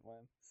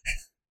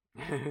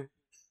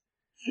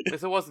 At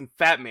least it wasn't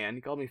fat man.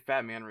 He called me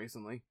fat man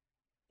recently.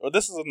 Well,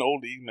 this is an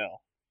old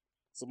email,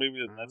 so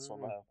maybe the next one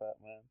will have fat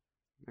man.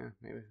 Yeah,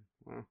 maybe.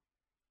 Well,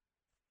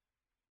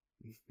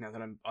 now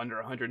that I'm under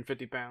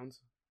 150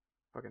 pounds,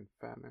 fucking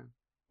fat man.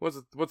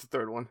 What's the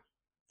third one?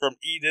 From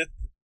Edith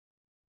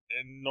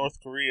in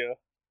North Korea.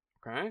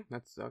 Okay,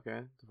 that's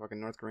okay. It's a fucking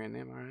North Korean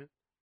name, alright.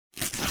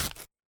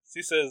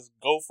 She says,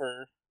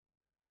 Gopher,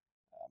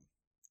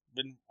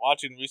 been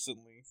watching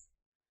recently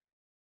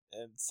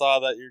and saw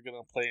that you're going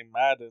to play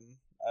Madden.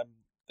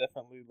 I'm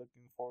definitely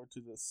looking forward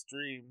to the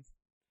stream.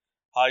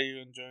 How are you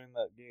enjoying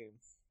that game?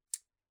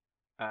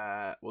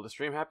 Well, the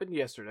stream happened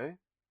yesterday,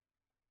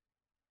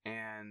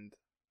 and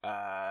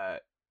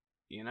It's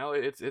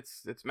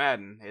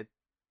Madden. It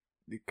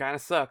kind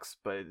of sucks,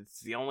 but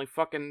it's the only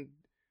fucking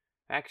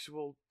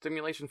actual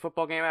simulation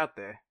football game out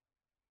there.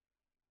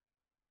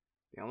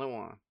 The only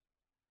one.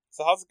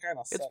 So how's it kind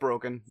of It's suck?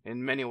 broken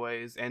in many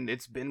ways, and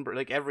it's been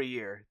like every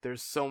year.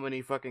 There's so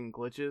many fucking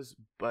glitches,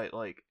 but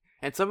like,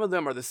 and some of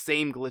them are the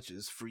same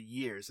glitches for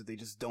years that they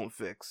just don't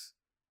fix,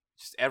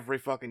 just every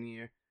fucking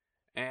year.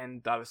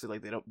 And obviously,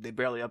 like they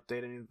barely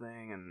update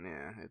anything, and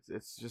yeah,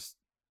 it's just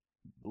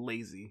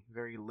lazy,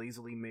 very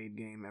lazily made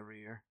game every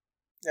year.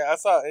 Yeah, I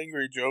saw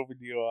Angry Joe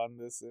video on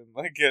this, and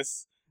I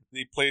guess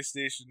the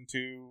PlayStation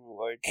 2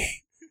 like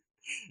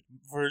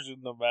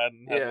version of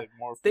Madden had Yeah, like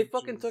more they features.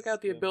 fucking took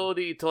out the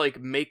ability to like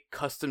make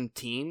custom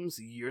teams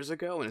years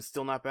ago, and it's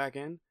still not back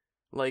in.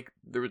 Like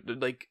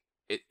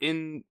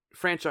in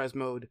franchise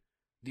mode,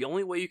 the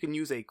only way you can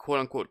use a quote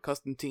unquote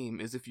custom team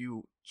is if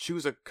you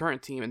choose a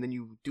current team and then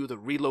you do the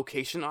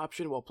relocation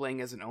option while playing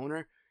as an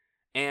owner.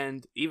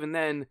 And even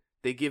then,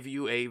 they give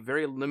you a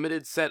very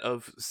limited set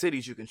of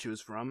cities you can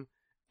choose from,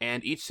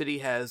 and each city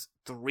has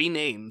 3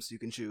 names you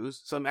can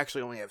choose. Some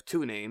actually only have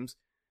 2 names,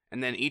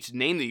 and then each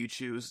name that you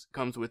choose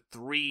comes with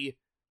 3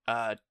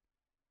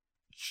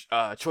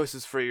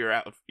 choices for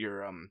your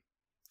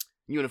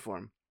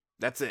uniform.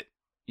 That's it.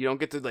 You don't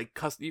get to like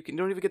custom.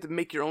 Don't even get to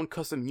make your own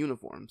custom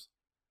uniforms.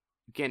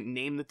 You can't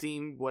name the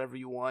team whatever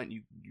you want.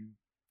 You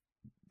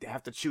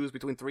have to choose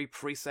between 3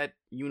 preset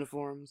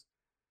uniforms,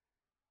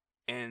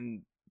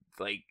 and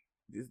like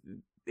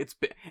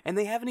and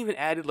they haven't even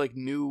added like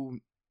new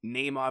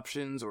name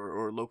options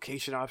or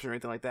location option or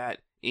anything like that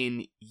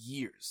in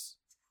years.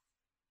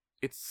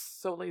 It's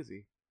so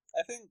lazy.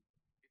 I think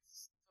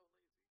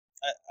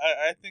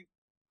I think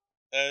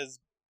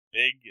as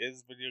big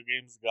as video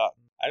games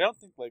gotten, I don't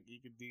think like you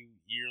could do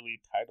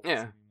yearly titles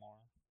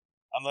anymore,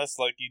 unless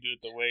like you do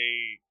it the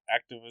way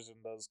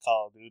Activision does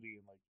Call of Duty,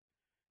 and like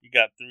you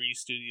got 3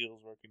 studios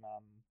working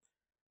on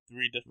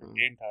 3 different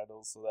game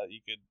titles so that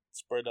you could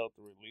spread out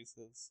the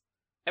releases.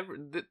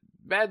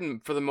 Madden,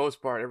 for the most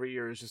part, every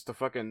year is just a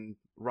fucking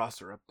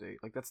roster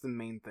update. Like, that's the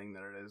main thing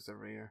that it is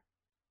every year.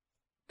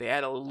 They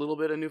add a little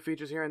bit of new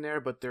features here and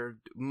there, but they're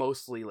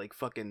mostly, like,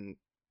 fucking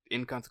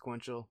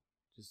inconsequential.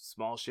 Just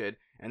small shit.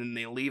 And then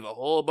they leave a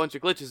whole bunch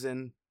of glitches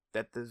in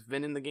that has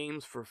been in the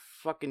games for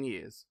fucking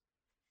years.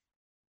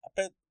 I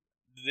bet,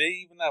 do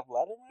they even have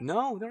ladder matches?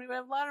 No, they don't even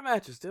have ladder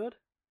matches, dude.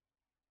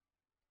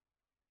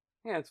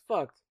 Yeah, it's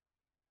fucked.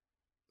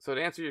 So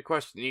to answer your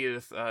question,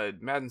 Edith,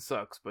 Madden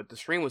sucks, but the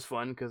stream was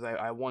fun because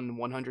I won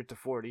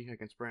 100-40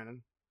 against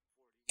Brandon.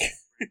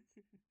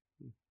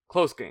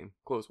 Close game,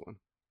 close one.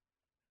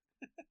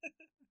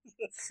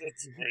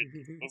 That's great.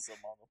 Close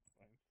amount of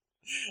points.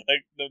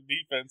 Like the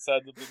defense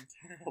had to been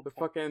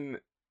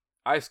terrible.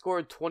 I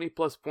scored 20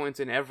 plus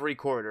points in every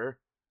quarter.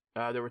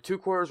 There were 2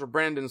 quarters where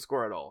Brandon didn't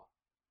score at all,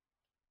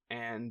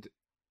 and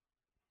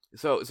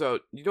so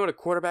you know what a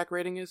quarterback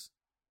rating is?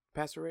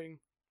 Passer rating?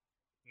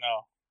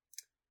 No.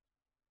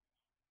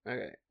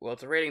 Okay, well,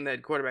 it's a rating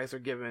that quarterbacks are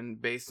given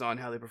based on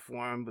how they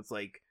perform. It's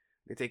like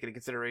they take into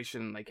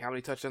consideration like how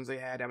many touchdowns they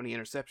had, how many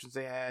interceptions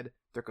they had,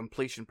 their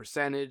completion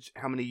percentage,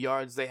 how many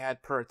yards they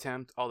had per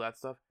attempt, all that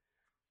stuff.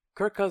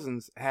 Kirk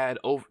Cousins had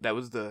that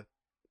was the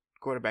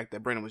quarterback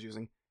that Brandon was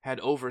using, had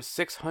over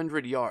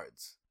 600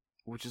 yards,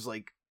 which is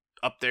like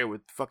up there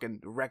with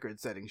fucking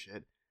record-setting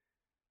shit.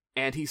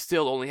 And he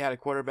still only had a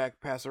quarterback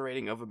passer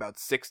rating of about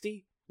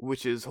 60,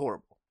 which is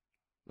horrible.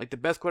 Like, the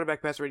best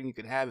quarterback pass rating you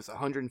could have is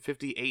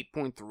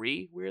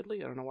 158.3,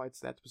 weirdly. I don't know why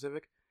it's that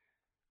specific.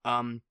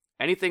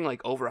 Anything,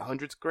 like, over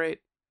 100's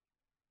great.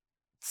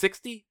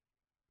 60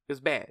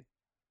 is bad.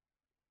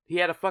 He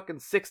had a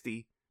fucking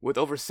 60 with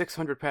over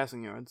 600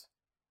 passing yards.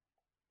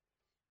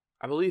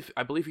 I believe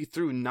he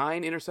threw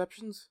 9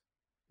 interceptions.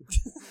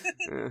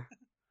 Yeah.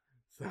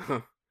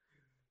 So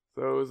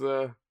it was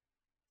a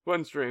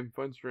fun stream.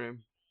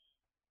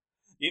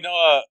 You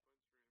know,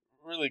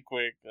 really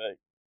quick, like,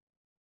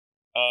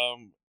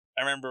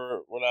 I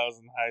remember when I was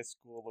in high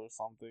school or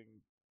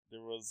something,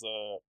 there was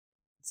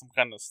some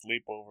kind of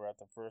sleepover at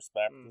the First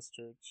Baptist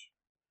Church,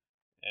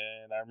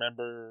 and I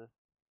remember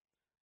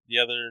the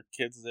other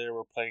kids there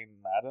were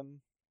playing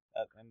Madden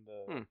in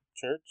the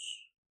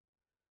church.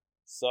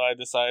 So I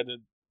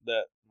decided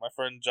that my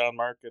friend John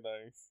Mark and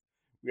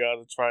we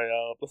ought to try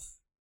out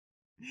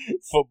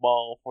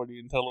football for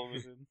the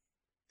television,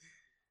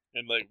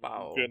 and like we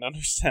couldn't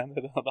understand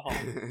it at all.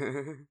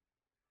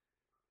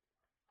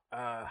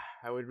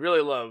 I would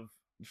really love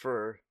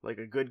for like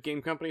a good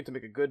game company to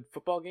make a good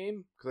football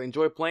game because I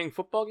enjoy playing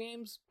football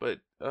games, but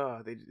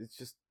it's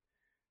just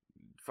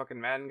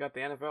fucking Madden got the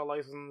NFL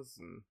license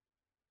and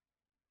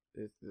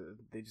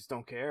they just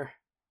don't care.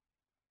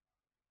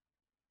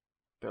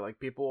 They're like,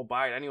 people will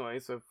buy it anyway,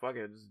 so fuck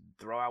it, just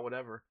throw out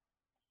whatever.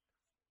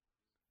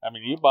 I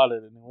mean, you bought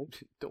it anyway.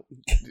 Don't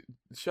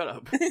shut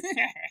up.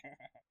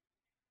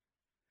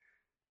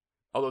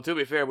 Although, to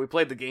be fair, we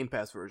played the Game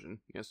Pass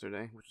version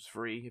yesterday, which is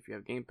free if you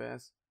have Game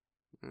Pass.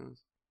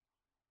 Yes.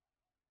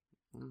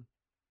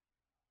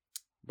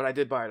 But I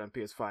did buy it on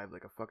PS5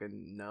 like a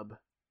fucking nub.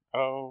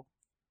 Oh,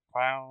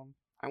 clown.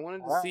 I wanted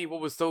to see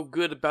what was so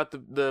good about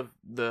the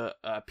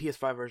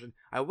PS5 version.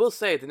 I will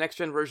say the next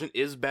gen version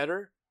is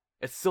better.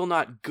 It's still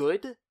not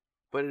good,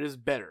 but it is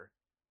better.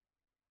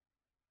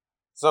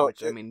 So,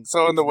 which, I mean,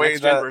 so in the way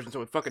next gen that version,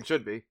 so it fucking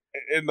should be.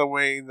 in the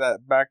way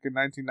that back in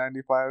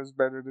 1995 is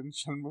better than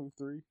Shenmue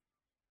 3.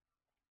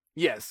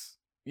 Yes,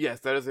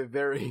 that is a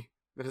very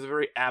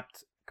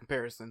apt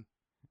comparison.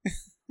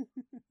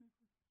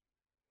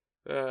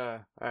 All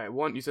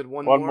right, you said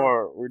one more. One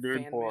more. We're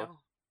doing fan 4.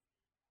 mail?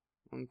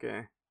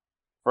 Okay.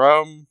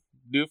 From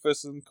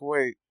Doofus in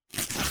Kuwait.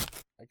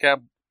 I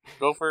can't.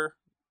 Gopher,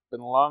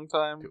 been a long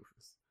time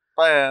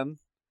fan.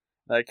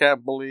 I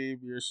can't believe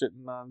you're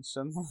shitting on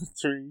Shenmue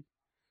 3.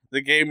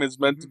 The game is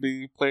meant to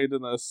be played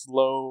in a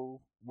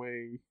slow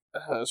way.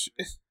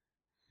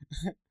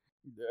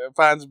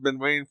 Fans have been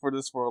waiting for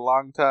this for a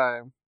long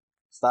time.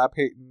 Stop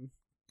hating,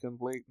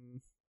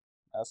 conflating,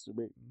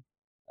 masturbating,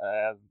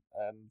 and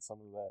some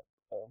of that.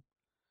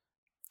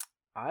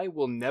 I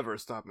will never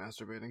stop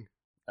masturbating.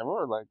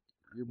 Ever? Like,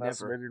 you're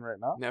masturbating right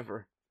now?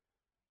 Never.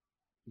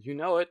 You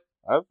know it.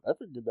 I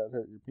figured that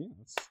hurt your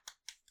penis.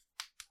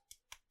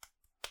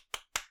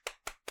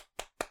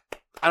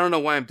 I don't know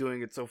why I'm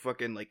doing it so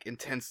fucking, like,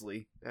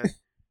 intensely. That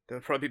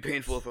would probably be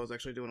painful if I was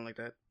actually doing it like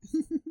that.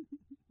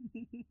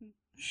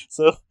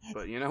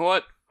 But you know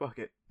what? Fuck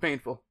it.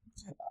 Painful.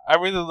 I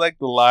really like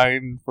the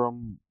line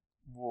from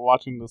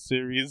watching the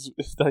series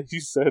that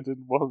you said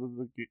in one of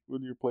the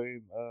when you're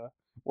playing in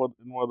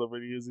one of the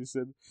videos. You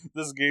said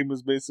this game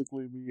is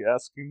basically me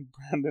asking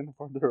Brandon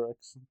for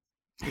directions.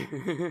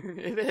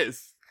 It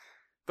is.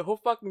 The whole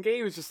fucking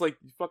game is just like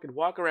you fucking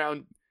walk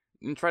around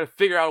and try to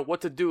figure out what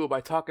to do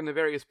by talking to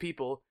various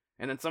people,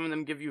 and then some of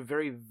them give you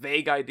very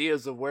vague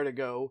ideas of where to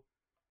go,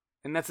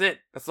 and that's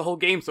it. That's the whole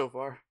game so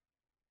far,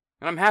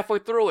 and I'm halfway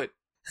through it.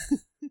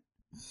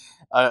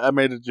 I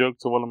made a joke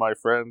to one of my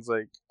friends,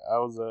 like, I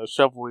was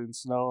shoveling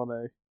snow, and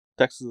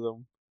I texted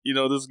him,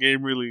 this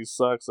game really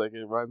sucks, like,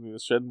 it reminds me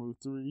of Shenmue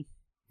 3.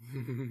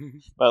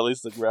 But at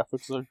least the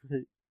graphics are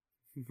great.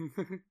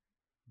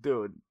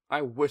 Dude,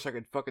 I wish I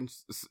could fucking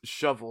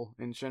shovel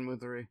in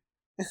Shenmue 3.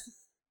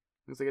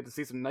 Because I get to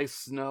see some nice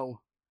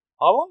snow.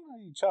 How long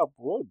have you chopped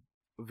wood?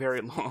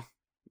 Very long.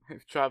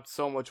 I've chopped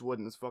so much wood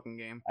in this fucking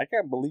game. I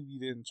can't believe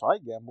you didn't try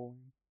gambling.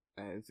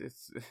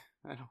 It's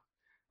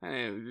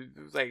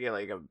it was like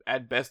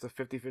at best a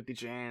 50-50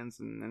 chance,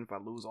 and then if I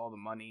lose all the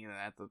money, then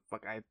I have to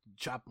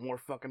chop more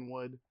fucking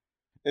wood.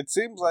 It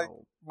seems like,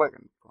 but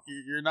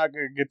you're not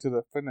gonna get to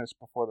the finish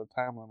before the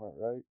time limit,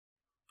 right?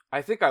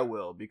 I think I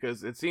will,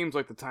 because it seems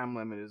like the time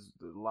limit is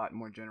a lot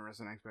more generous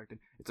than I expected.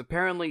 It's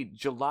apparently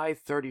July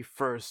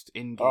 31st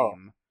in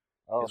game.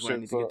 Is when I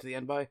need to get to the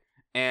end by.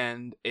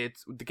 And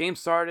the game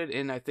started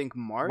in, I think,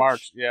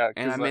 March. Yeah.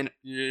 And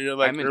you're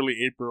like early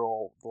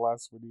April, the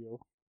last video.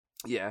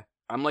 Yeah.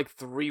 I'm like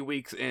 3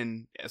 weeks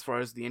in as far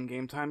as the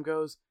in-game time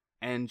goes.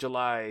 And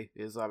July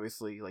is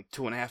obviously like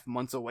 2.5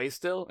 months away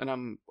still. And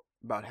I'm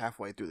about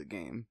halfway through the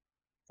game.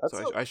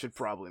 I should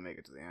probably make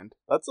it to the end.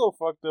 That's so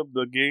fucked up.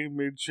 The game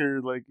made sure,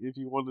 like, if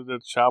you wanted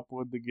to chop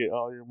wood to get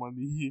all your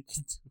money, you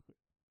could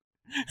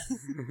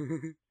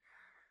do it.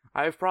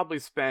 I've probably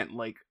spent,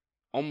 like,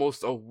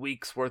 almost a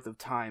week's worth of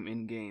time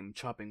in-game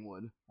chopping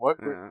wood. What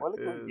a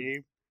good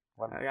game.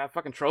 I got a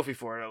fucking trophy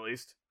for it, at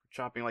least.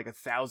 Chopping, like,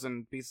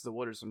 1,000 pieces of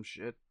wood or some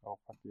shit. Oh,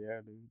 fuck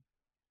yeah,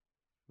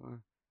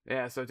 dude.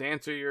 Yeah, so to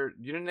answer you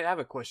didn't have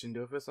a question,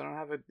 Doofus. I don't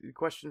have a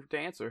question to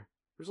answer.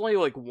 There's only,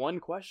 like, one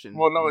question.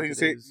 Well, no,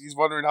 he's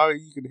wondering how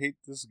you can hate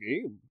this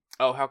game.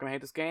 Oh, how can I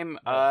hate this game?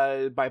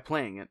 Yeah. By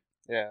playing it.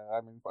 Yeah, I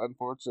mean,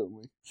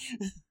 unfortunately.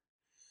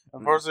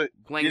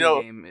 Playing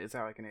the game is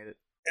how I can hate it.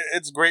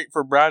 It's great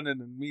for Brandon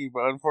and me,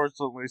 but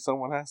unfortunately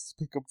someone has to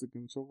pick up the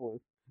controller.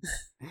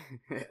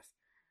 Yes.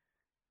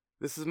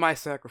 This is my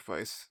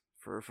sacrifice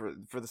for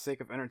the sake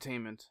of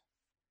entertainment.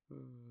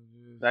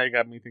 Now you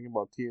got me thinking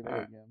about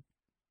TNA again.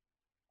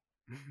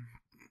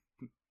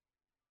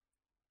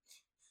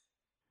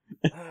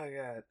 Oh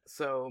god.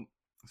 So,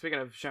 speaking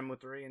of Shenmue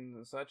 3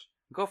 and such,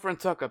 go for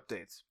Tuck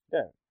updates.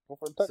 Yeah, go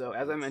for Tuck. So,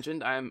 as I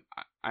mentioned, I'm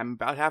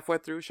about halfway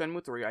through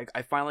Shenmue 3.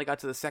 I finally got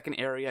to the second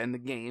area in the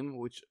game,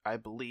 which I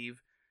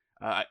believe,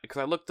 because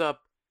I looked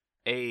up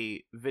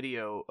a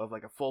video of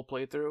like a full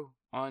playthrough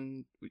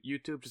on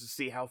YouTube just to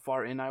see how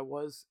far in I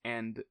was,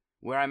 and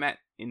where I'm at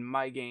in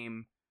my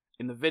game,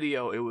 in the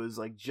video, it was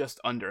like just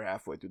under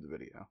halfway through the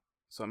video.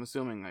 So I'm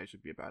assuming I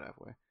should be about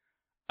halfway.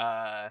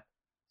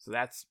 So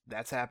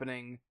that's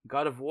happening.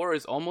 God of War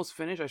is almost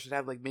finished. I should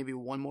have like maybe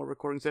one more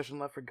recording session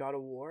left for God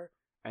of War,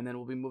 and then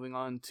we'll be moving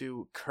on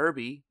to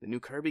Kirby, the new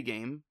Kirby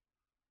game.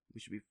 We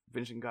should be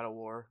finishing God of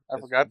War. I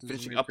forgot to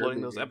finishing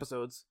uploading those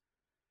episodes.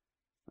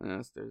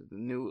 There's the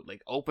new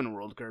like open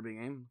world Kirby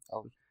game.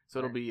 Oh, so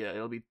it'll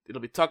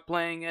be Tuck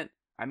playing it.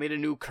 I made a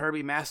new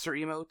Kirby Master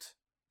emote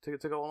to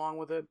go along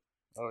with it.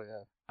 Oh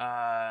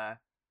yeah.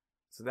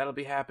 So that'll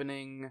be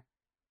happening.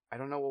 I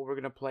don't know what we're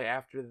gonna play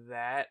after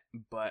that,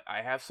 but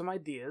I have some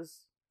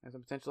ideas. I have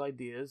some potential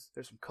ideas.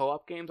 There's some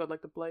co-op games I'd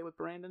like to play with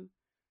Brandon.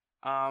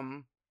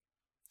 So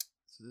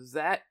there's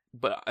that.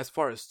 But as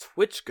far as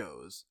Twitch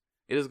goes,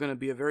 it is going to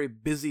be a very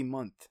busy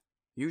month.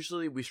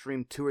 Usually we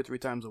stream 2 or 3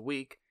 times a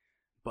week,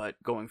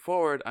 but going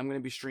forward, I'm going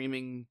to be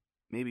streaming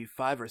maybe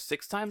 5 or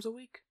 6 times a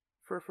week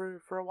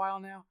for a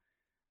while now,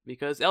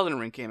 because Elden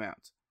Ring came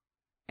out.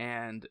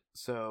 And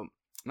so,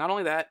 not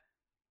only that,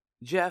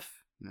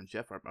 Jeff,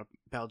 our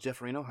pal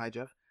Jeff Reno, hi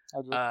Jeff,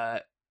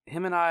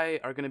 him and I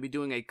are going to be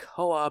doing a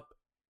co-op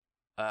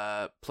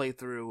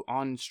playthrough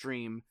on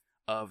stream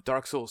of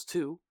Dark Souls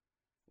 2,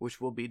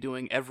 which we'll be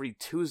doing every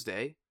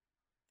Tuesday.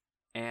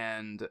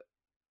 And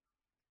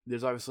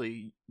there's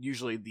obviously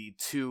usually the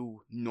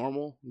 2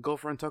 normal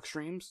Gopher and Tuck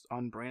streams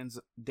on Brand's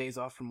days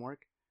off from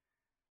work.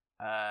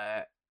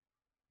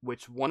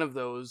 Which one of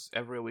those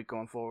every week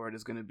going forward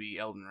is going to be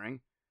Elden Ring.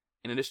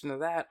 In addition to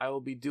that, I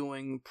will be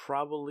doing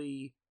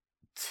probably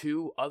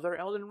 2 other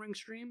Elden Ring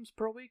streams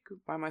per week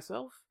by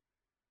myself.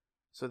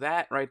 So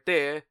that right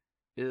there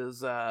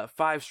is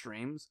 5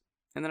 streams.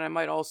 And then I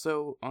might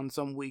also, on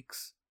some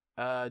weeks,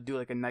 do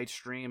like a night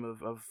stream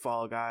of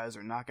Fall Guys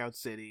or Knockout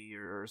City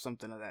or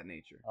something of that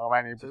nature. Oh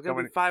man, so it's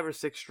gonna be 5 or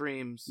 6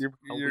 streams.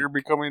 You're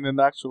becoming an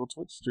actual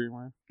Twitch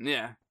streamer.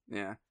 Yeah.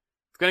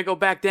 It's gonna go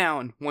back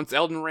down once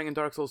Elden Ring and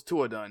Dark Souls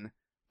 2 are done.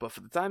 But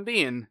for the time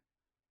being,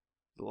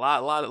 a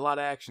lot of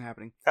action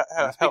happening.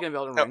 Speaking of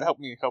Elden Ring, help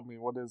me.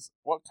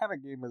 What kind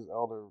of game is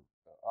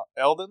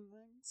Elden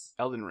Rings?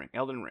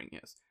 Elden Ring,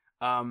 yes.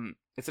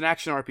 It's an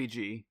action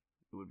RPG.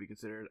 It would be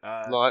considered.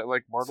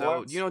 Like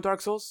Borderlands. So, you know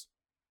Dark Souls?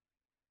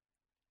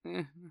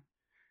 Do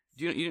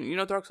you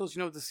know Dark Souls?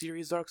 You know the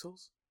series Dark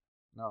Souls?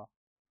 No.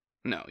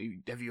 No.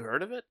 Have you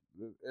heard of it?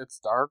 It's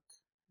dark,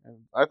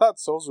 and I thought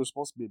Souls were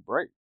supposed to be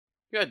bright.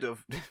 You had to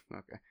have.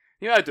 Okay.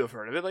 You had to have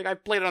heard of it. Like, I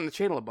played it on the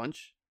channel a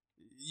bunch.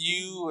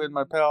 You and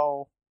my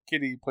pal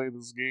Kitty play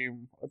this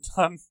game a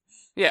ton.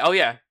 Yeah. Oh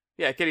yeah.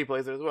 Yeah. Kitty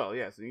plays it as well.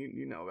 Yeah. So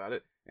you know about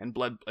it. And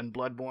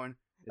Bloodborne.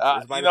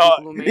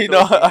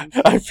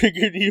 I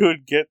figured you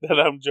would get that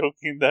I'm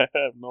joking, that I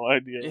have no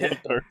idea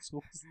what Dark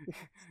Souls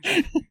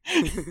is.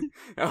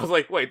 I was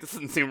like, wait, this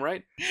doesn't seem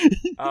right.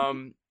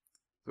 It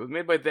was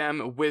made by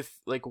them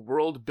with like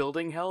world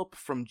building help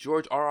from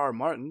George R.R.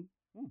 Martin,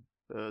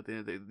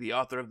 the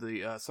author of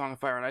the Song of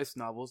Fire and Ice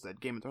novels that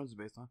Game of Thrones is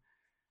based on.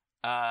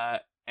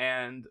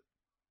 And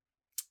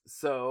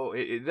so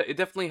it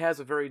definitely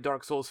has a very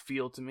Dark Souls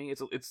feel to me.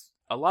 It's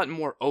a lot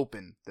more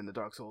open than the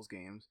Dark Souls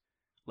games.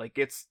 Like,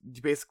 it's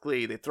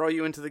basically, they throw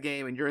you into the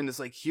game and you're in this,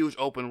 like, huge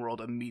open world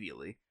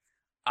immediately.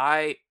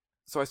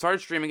 So I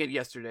started streaming it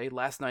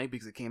last night,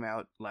 because it came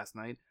out last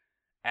night,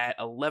 at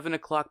 11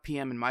 o'clock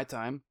p.m. in my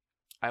time.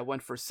 I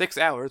went for 6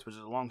 hours, which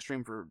is a long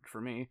stream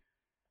for me,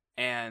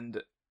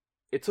 and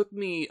it took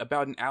me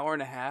about an hour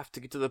and a half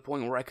to get to the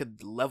point where I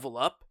could level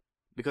up,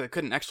 because I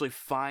couldn't actually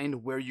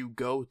find where you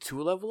go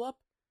to level up,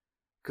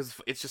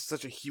 because it's just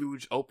such a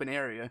huge open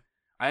area.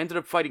 I ended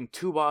up fighting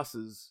 2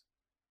 bosses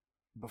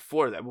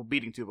before that. Well,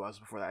 beating 2 bosses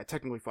before that. I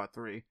technically fought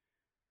 3.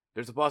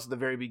 There's a boss at the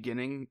very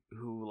beginning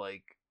who,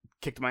 like,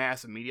 kicked my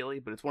ass immediately,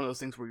 but it's one of those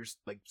things where you're,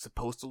 like,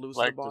 supposed to lose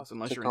to the boss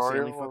unless you're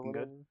insanely fucking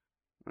good.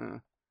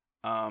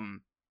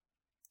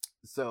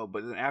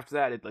 But then after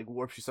that, it, like,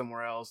 warps you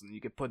somewhere else, and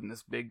you get put in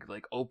this big,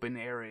 like, open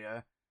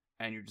area,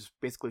 and you're just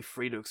basically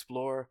free to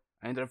explore.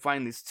 I ended up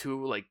finding these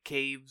 2, like,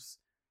 caves,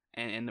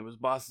 and there was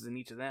bosses in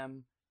each of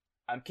them.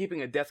 I'm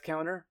keeping a death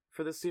counter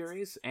for this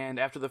series, and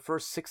after the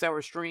first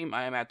 6-hour stream,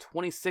 I am at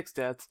 26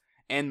 deaths,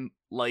 and,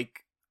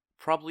 like,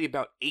 probably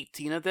about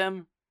 18 of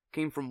them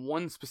came from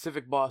one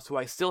specific boss who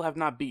I still have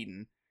not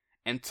beaten,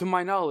 and to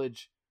my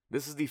knowledge,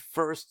 this is the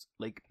first,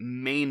 like,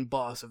 main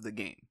boss of the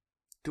game.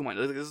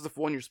 This is the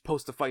one you're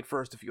supposed to fight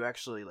first if you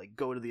actually, like,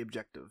 go to the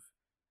objective.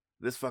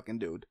 This fucking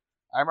dude.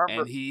 I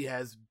remember. And he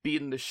has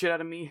beaten the shit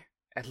out of me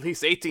at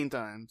least 18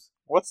 times.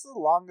 What's the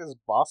longest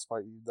boss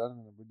fight you've done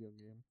in a video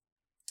game?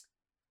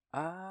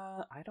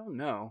 I don't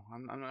know.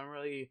 I'm not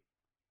really.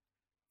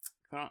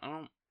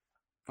 I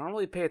don't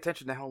really pay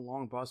attention to how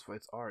long boss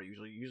fights are.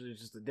 Usually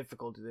it's just the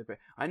difficulty they pay.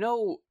 I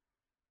know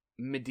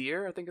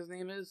Midir, I think his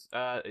name is,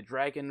 a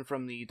dragon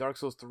from the Dark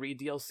Souls 3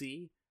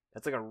 DLC.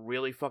 That's like a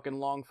really fucking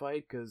long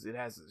fight because it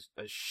has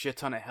a shit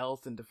ton of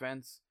health and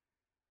defense,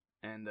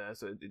 and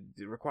so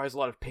it requires a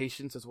lot of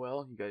patience as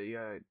well. You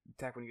gotta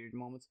attack when you get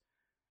your moments.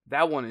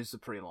 That one is a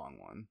pretty long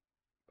one,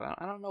 but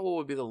I don't know what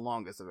would be the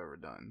longest I've ever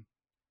done.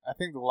 I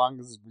think the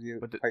longest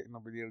fight in a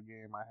video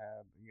game I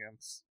had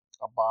against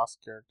a boss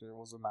character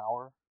was an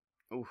hour.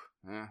 Oof,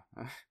 yeah.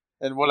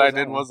 And all I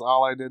did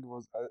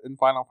was in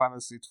Final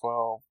Fantasy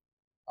 12,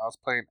 I was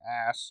playing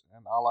Ash,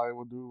 and all I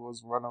would do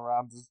was run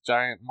around this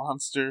giant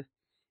monster,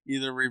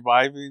 either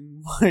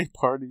reviving my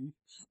party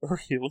or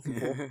healing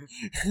them.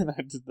 And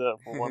I did that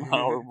for 1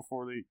 hour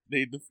before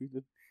they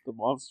defeated the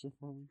monster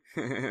for me.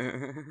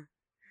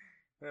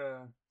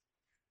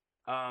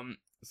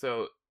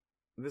 So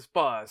this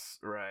boss,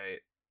 right?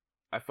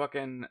 I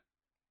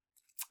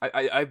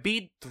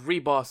beat 3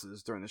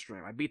 bosses during the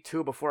stream. I beat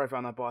 2 before I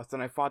found that boss.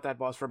 Then I fought that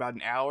boss for about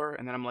an hour,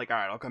 and then I'm like, all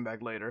right, I'll come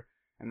back later.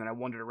 And then I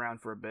wandered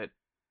around for a bit,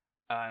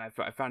 and I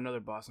found another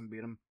boss and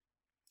beat him.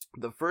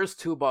 The first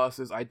 2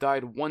 bosses, I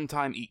died 1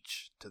 time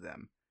each to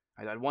them.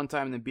 I died one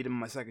time and then beat him on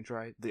my second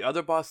try. The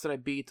other boss that I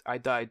beat, I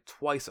died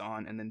twice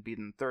on and then beat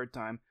him the third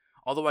time.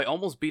 Although I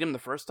almost beat him the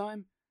first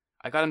time,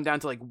 I got him down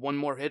to like one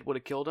more hit would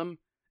have killed him,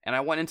 and I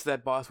went into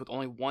that boss with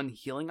only one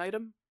healing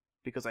item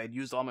because I had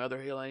used all my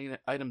other healing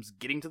items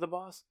getting to the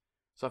boss.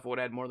 So if I would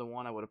have had more than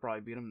one, I would have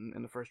probably beat him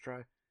in the first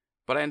try.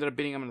 But I ended up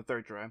beating him in the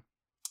third try.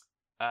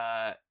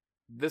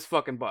 This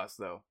fucking boss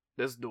though,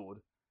 this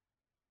dude,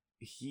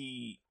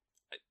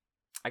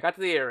 I got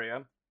to the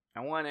area,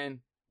 I went in.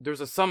 There's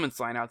a summon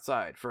sign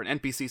outside for an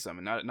NPC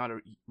summon, not a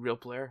real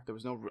player.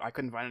 I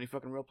couldn't find any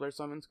fucking real player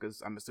summons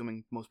because I'm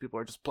assuming most people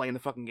are just playing the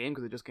fucking game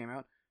because it just came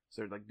out,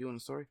 so they're like doing the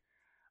story.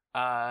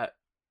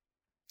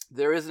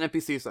 There is an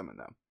NPC summon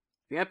though.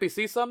 The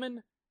NPC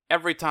summon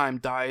every time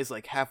dies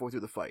like halfway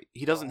through the fight.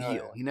 He doesn't heal.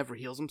 Yeah. He never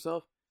heals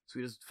himself, so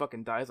he just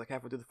fucking dies like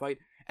halfway through the fight.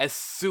 As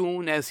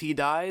soon as he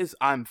dies,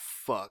 I'm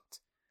fucked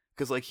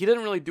because like he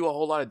doesn't really do a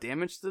whole lot of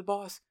damage to the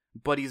boss,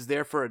 but he's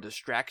there for a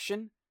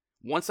distraction.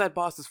 Once that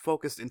boss is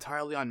focused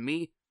entirely on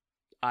me,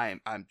 I'm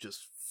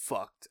just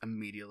fucked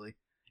immediately.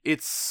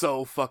 It's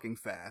so fucking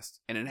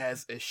fast, and it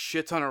has a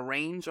shit ton of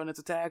range on its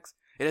attacks.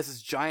 It has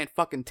this giant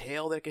fucking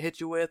tail that it can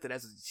hit you with. It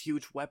has this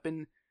huge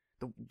weapon.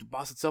 The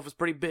boss itself is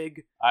pretty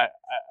big. I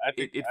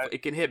think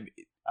it can hit me.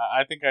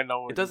 I think I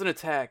know. It doesn't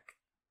attack.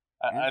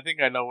 I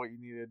think I know what you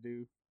need to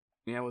do.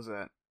 Yeah, what's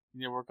that? You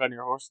need to work on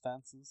your horse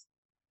stances.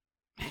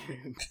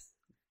 Fucking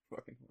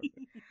horse.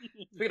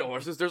 Speaking of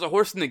horses, there's a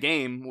horse in the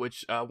game,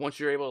 which once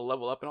you're able to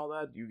level up and all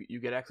that, you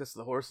get access to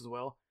the horse as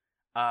well.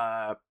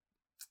 I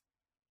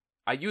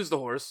used the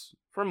horse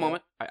for a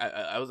moment.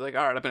 I was like,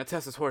 all right, I'm gonna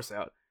test this horse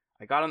out.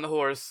 I got on the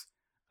horse.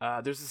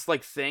 There's this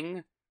like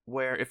thing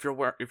where if you're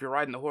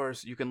riding the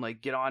horse, you can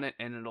like get on it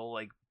and it'll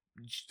like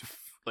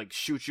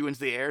shoot you into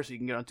the air so you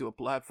can get onto a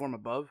platform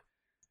above.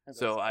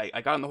 So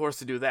I got on the horse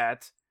to do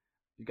that.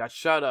 You got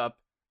shot up,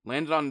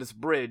 landed on this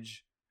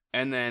bridge.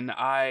 And then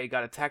I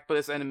got attacked by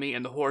this enemy,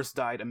 and the horse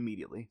died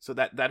immediately. So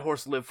that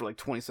horse lived for like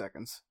 20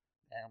 seconds.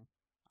 Damn.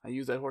 I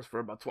used that horse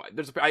for about 20.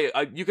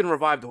 You can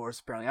revive the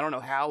horse apparently. I don't know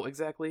how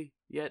exactly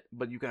yet,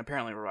 but you can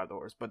apparently revive the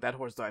horse. But that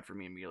horse died for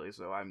me immediately,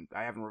 so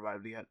I haven't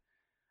revived it yet.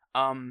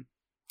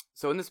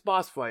 So in this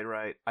boss fight,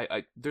 right?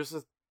 There's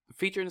a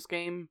feature in this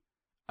game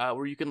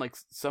where you can like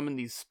summon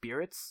these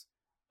spirits,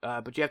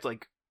 but you have to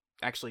like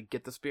actually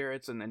get the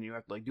spirits, and then you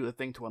have to like do the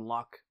thing to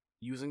unlock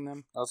using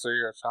them. Oh, so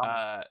you're a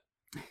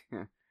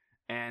shaman.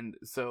 And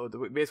so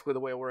basically the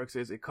way it works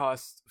is it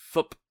costs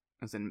FUP,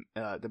 as in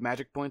the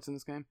magic points in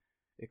this game.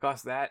 It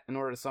costs that in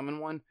order to summon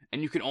one,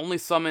 and you can only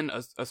summon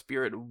a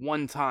spirit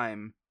one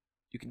time.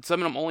 You can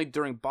summon them only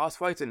during boss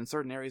fights and in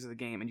certain areas of the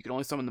game, and you can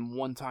only summon them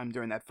one time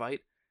during that fight.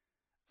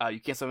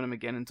 You can't summon them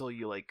again until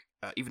you like,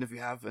 even if you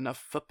have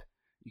enough FUP,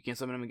 you can't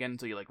summon them again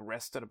until you like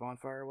rest at a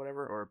bonfire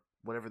or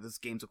whatever this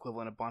game's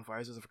equivalent of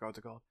bonfires is. I forgot what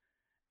it's called.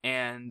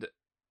 And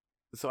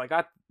so I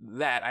got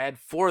that. I had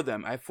 4 of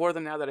them. I have 4 of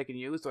them now that I can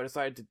use, so I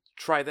decided to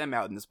try them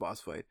out in this boss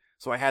fight.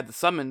 So I had the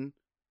summon,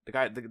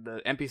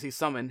 the NPC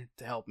summon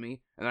to help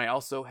me, and I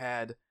also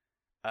had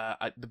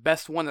the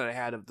best one that I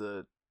had of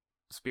the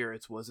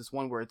spirits was this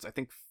one where it's I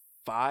think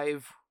 3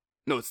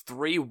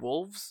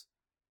 wolves.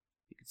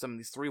 You can summon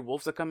these 3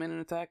 wolves that come in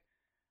and attack.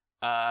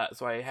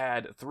 So I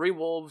had 3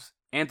 wolves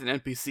and an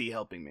NPC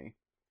helping me.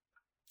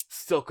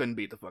 Still couldn't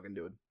beat the fucking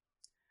dude.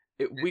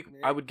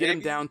 I would get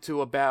him down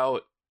to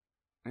about.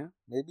 Yeah.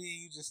 Maybe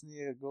you just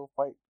need to go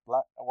fight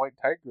a white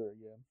tiger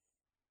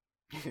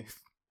again.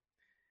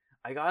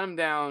 I got him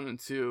down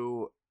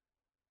to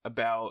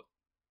about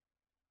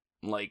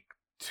like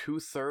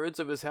 2/3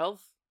 of his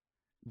health,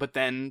 but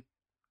then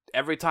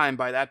every time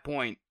by that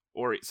point,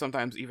 or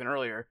sometimes even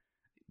earlier,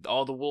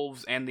 all the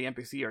wolves and the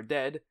NPC are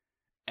dead.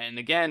 And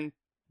again,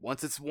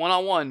 once it's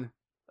 1-on-1,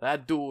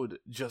 that dude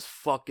just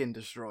fucking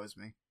destroys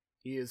me.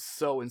 He is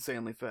so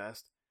insanely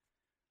fast.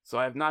 So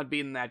I have not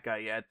beaten that guy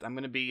yet. I'm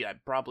going to be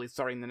probably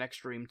starting the next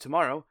stream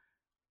tomorrow.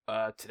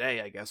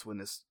 Today, I guess, when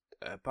this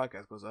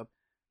podcast goes up.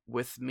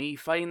 With me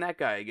fighting that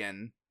guy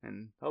again.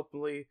 And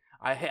hopefully,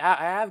 I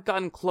have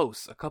gotten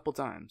close a couple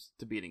times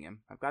to beating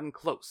him. I've gotten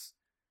close.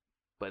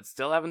 But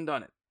still haven't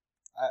done it.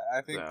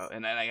 I think... So,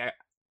 and I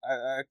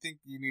think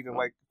you need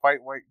to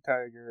fight White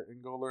Tiger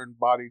and go learn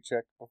body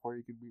check before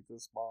you can beat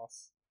this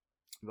boss.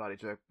 Body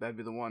check. That'd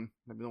be the one.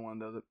 That'd be the one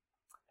that does it.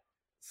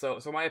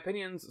 So my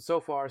opinions so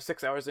far,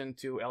 6 hours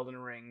into Elden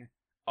Ring,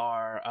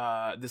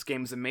 are this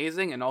game is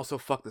amazing and also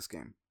fuck this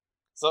game.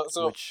 So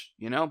which,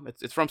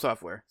 it's from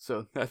Software,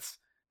 so that's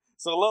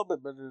a little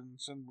bit better than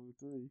Shenmue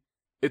 3.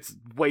 It's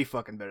way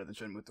fucking better than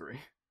Shenmue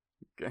 3.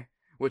 Okay.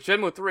 With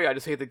Shenmue 3, I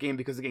just hate the game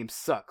because the game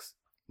sucks.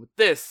 With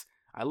this,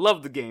 I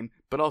love the game,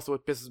 but also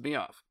it pisses me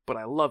off. But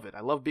I love it.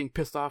 I love being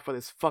pissed off by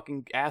this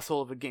fucking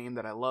asshole of a game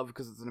that I love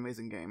because it's an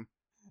amazing game.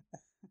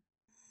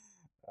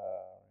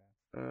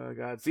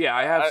 God. So yeah,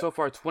 I have so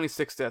far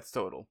 26 deaths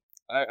total.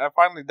 I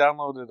finally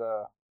downloaded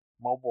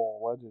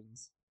Mobile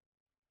Legends.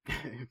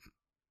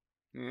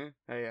 Yeah?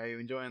 Hey, are you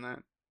enjoying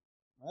that?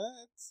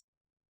 It's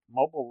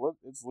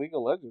it's League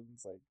of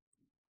Legends. Like,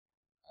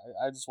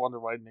 I just wonder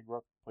why Nick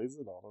Rook plays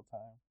it all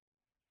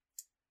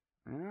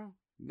the time. Well,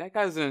 That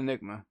guy's an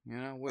enigma. You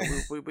know,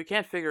 we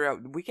can't figure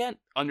out. We can't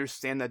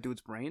understand that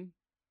dude's brain.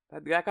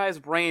 That guy's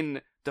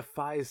brain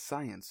defies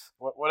science.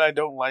 What I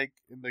don't like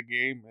in the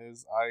game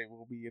is I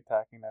will be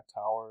attacking a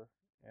tower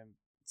and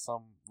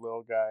some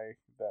little guy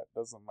that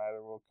doesn't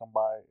matter will come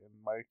by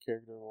and my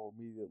character will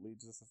immediately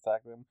just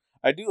attack them.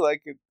 I do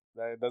like it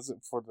that it does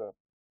it for the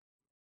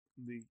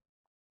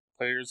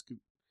players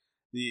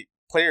the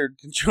player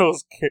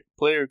controlled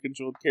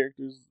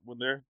characters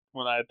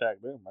when I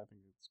attack them. I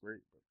think it's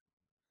great.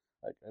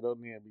 But, like I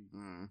don't need to be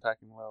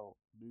attacking little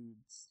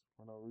dudes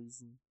for no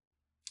reason.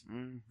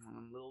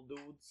 Little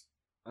dudes.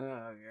 Oh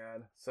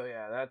god. So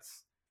yeah,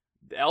 that's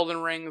the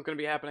Elden Ring is gonna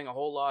be happening a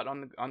whole lot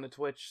on the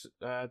Twitch.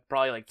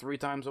 Probably like 3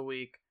 times a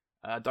week.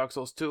 Dark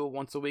Souls 2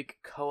 once a week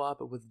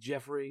co-op with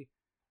Jeffrey,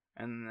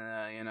 and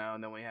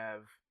and then we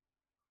have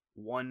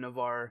one of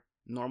our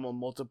normal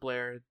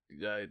multiplayer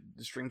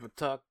streams with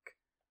Tuck,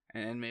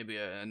 and maybe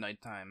a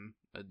nighttime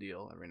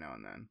deal every now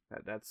and then.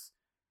 It's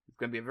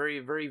gonna be a very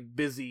very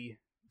busy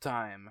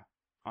time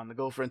on the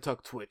Gopher and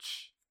Tuck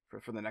Twitch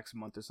for the next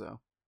month or so.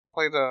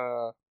 Played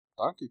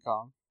Donkey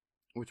Kong.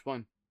 Which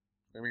one?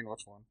 I mean,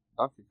 which one?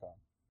 Donkey Kong.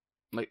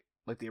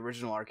 Like the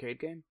original arcade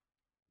game?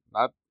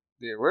 Not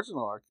the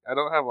original. I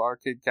don't have an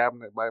arcade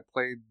cabinet, but I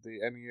played the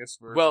NES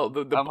version. Well,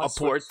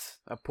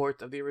 a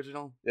port of the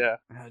original. Yeah.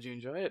 How'd you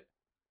enjoy it?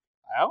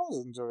 I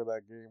always enjoy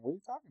that game. What are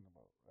you talking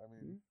about? I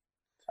mean,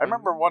 I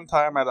remember one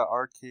time at an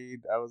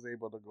arcade, I was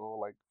able to go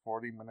like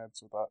 40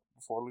 minutes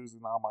before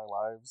losing all my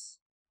lives.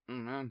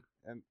 Man.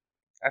 And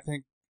I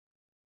think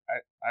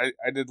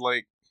I did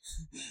like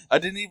I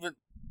didn't even.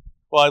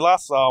 Well, I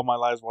lost all my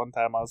lives one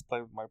time. I was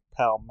playing with my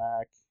pal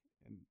Mac,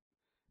 and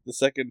the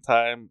second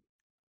time,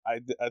 I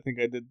think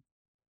I did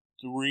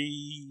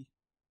 3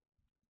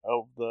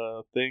 of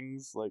the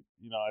things. Like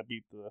I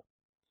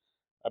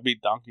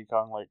beat Donkey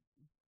Kong like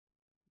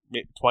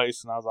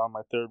twice, and I was on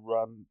my 3rd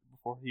run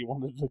before he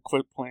wanted to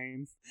quit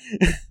playing.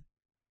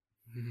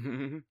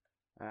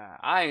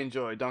 I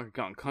enjoy Donkey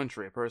Kong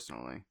Country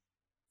personally.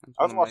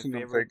 I was watching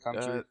him play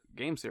Country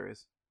game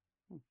series.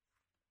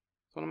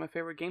 It's one of my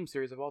favorite game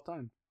series of all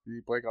time. Did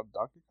he play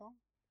Donkey Kong?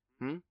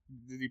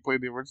 Did he play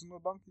the original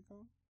Donkey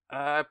Kong?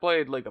 I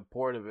played like a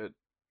port of it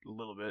a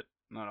little bit,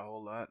 not a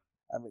whole lot.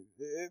 I mean,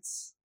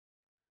 it's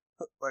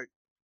like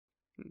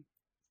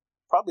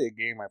probably a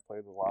game I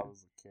played a lot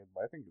as a kid,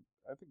 but I think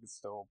it's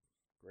still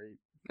great.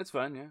 It's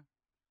fun, yeah.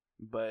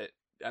 But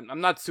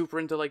I'm not super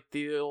into like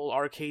the old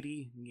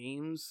arcadey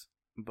games,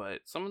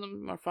 but some of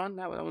them are fun.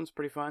 That one's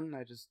pretty fun.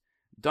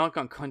 Donkey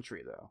Kong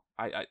Country though.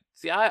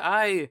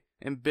 I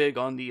am big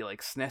on the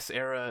like SNES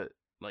era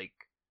like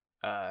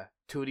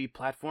 2D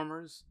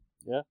platformers.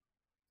 Yeah.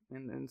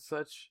 And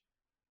such.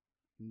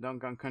 Donkey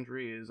Kong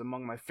Country is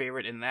among my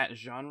favorite in that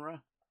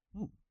genre.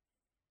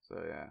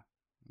 So yeah,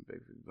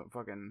 big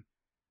fucking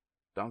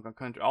Donkey Kong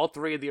Country. All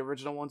 3 of the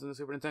original ones in the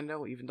Super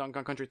Nintendo, even Donkey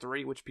Kong Country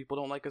 3, which people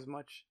don't like as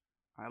much.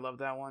 I love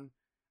that one.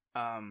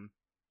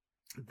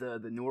 The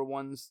newer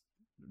ones,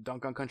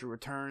 Donkey Kong Country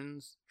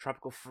Returns,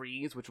 Tropical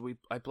Freeze, which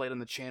I played on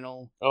the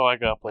channel. Oh, I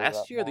got played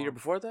last year, the year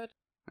before that.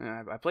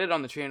 Yeah, I played it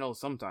on the channel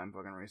sometime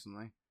fucking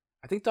recently.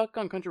 I think Donkey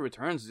Kong Country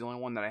Returns is the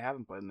only one that I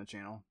haven't played on the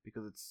channel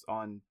because it's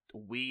on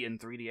Wii and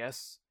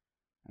 3DS,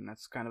 and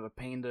that's kind of a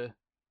pain to.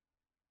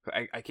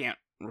 I can't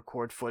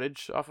record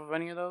footage off of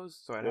any of those,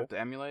 so I'd have to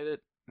emulate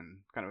it, and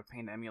kind of a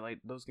pain to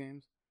emulate those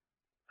games.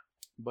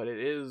 But it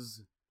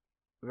is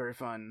very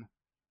fun.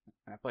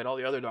 I played all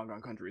the other Donkey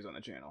Kong Countries on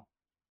the channel,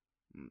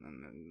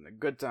 and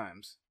good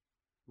times.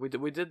 We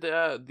did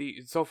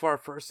the so far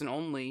first and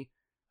only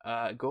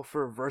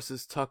Gopher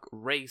versus Tuck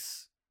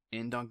race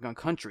in Donkey Kong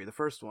Country, the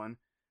first one,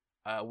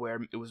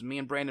 where it was me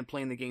and Brandon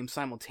playing the game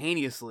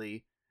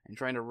simultaneously and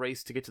trying to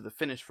race to get to the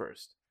finish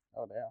first.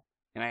 Oh damn!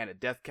 And I had a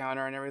death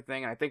counter and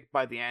everything. And I think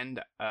by the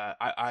end,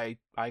 I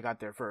got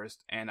there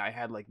first, and I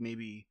had like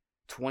maybe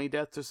 20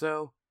 deaths or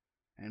so,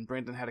 and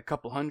Brandon had a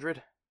couple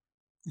hundred.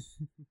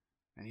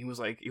 And he was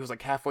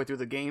like halfway through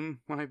the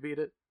game when I beat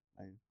it.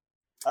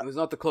 It was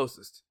not the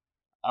closest.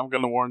 I'm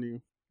gonna warn you.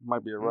 It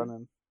might be a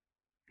run-in.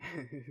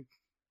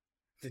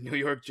 The New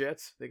York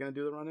Jets, they gonna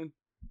do the run-in?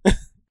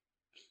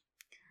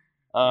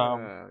 Oh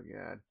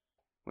god.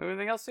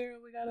 Anything else here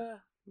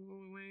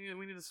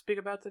we need to speak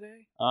about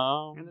today?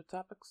 Any other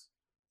topics?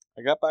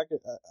 I got back.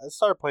 I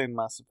started playing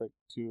Mass Effect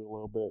 2 a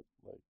little bit.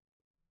 Like,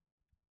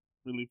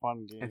 really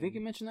fun game. I think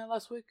you mentioned that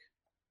last week.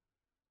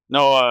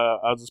 No,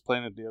 I was just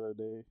playing it the other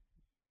day.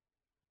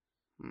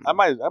 I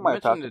might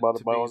have talked about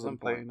it, but I wasn't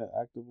playing it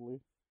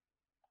actively.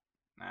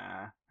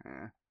 Nah,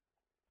 yeah.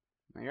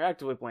 You're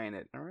actively playing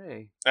it.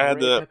 Hooray! I had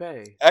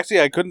to.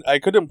 Actually, I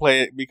couldn't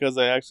play it because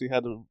I actually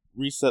had to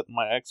reset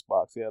my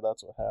Xbox. Yeah,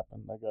 that's what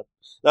happened.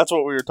 That's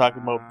what we were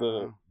talking about,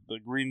 the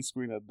green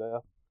screen of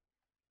death.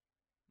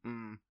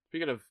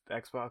 Speaking of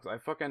Xbox,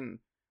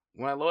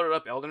 when I loaded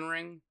up Elden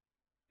Ring,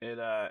 it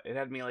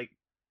had me like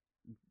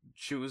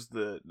choose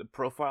the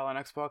profile on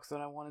Xbox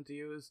that I wanted to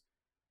use,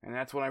 and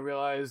that's when I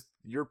realized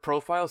your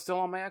profile's still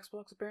on my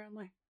Xbox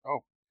apparently.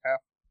 Oh, yeah.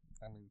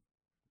 I mean,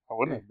 how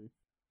wouldn't it be?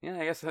 Yeah,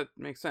 I guess that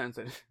makes sense.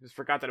 I just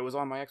forgot that it was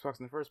on my Xbox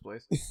in the first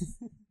place.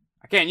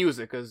 I can't use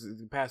it because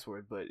it's the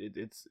password, but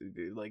it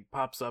like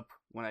pops up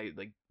when I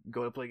like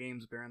go to play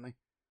games. Apparently,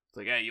 it's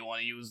like, hey, you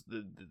want to use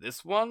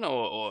this one,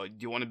 or do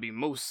you want to be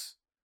Moose?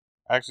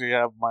 I actually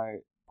have my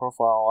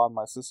profile on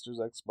my sister's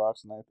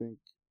Xbox, and I think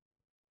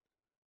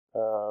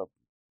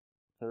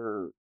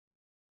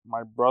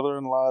my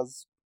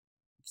brother-in-law's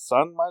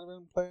son might have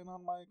been playing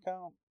on my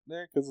account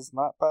there because it's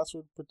not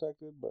password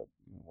protected, but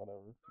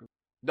whatever.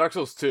 Dark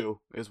Souls 2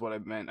 is what I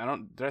meant.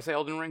 Did I say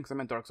Elden Ring? Because I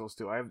meant Dark Souls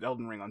 2. I have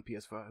Elden Ring on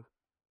PS5.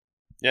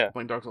 Yeah. I'm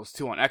playing Dark Souls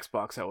 2 on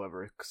Xbox,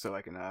 however, so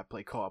I can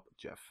play co-op with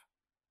Jeff.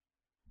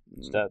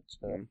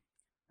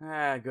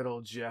 Good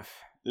old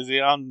Jeff. Is he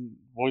on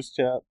voice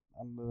chat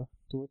on the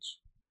Twitch?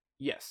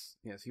 Yes,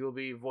 he will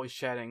be voice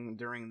chatting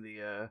during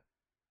the.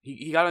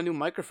 He got a new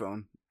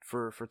microphone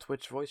for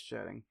Twitch voice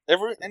chatting.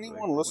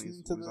 Anyone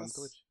listening to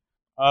this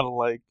ought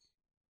to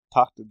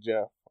talk to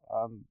Jeff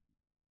on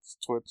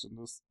Twitch and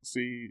just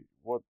see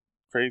what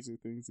crazy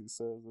things he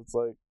says. It's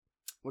like,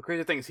 what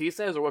crazy things he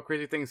says, or what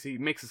crazy things he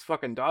makes his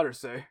fucking daughter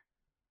say.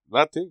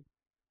 That too.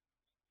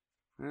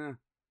 Yeah,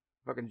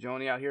 fucking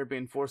Joni out here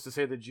being forced to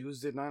say the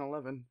Jews did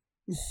 9/11.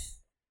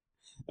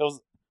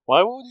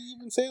 Why would he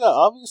even say that?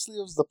 Obviously,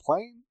 it was the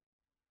plane.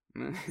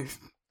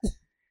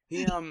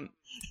 He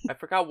I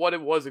forgot what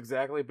it was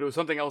exactly, but it was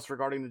something else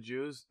regarding the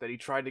Jews that he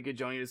tried to get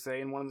Joni to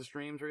say in one of the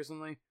streams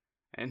recently,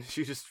 and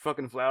she just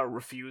fucking flat out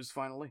refused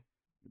finally.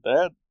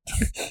 Dad?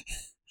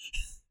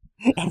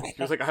 She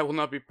was like, I will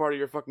not be part of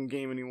your fucking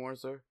game anymore,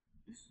 sir.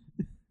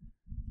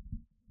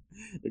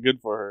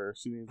 Good for her.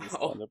 She needs to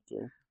stand up to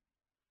him.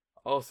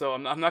 Also,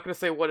 I'm not going to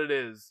say what it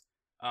is,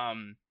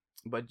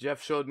 but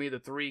Jeff showed me the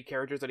 3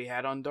 characters that he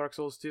had on Dark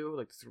Souls 2,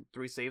 like the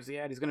 3 saves he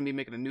had. He's going to be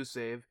making a new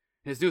save.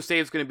 His new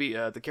save is going to be,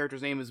 the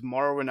character's name is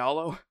Mauro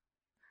Ronaldo,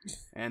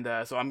 and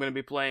so I'm going to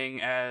be playing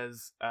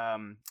as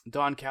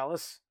Don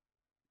Callis.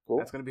 Cool.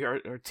 That's going to be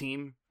our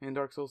team in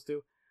Dark Souls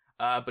 2.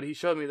 But he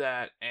showed me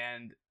that,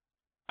 and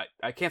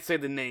I can't say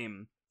the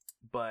name,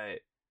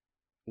 but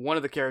one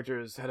of the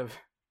characters had a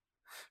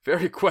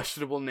very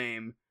questionable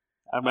name.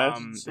 I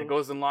imagine so. It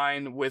goes in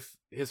line with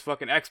his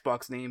fucking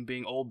Xbox name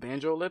being Old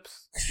Banjo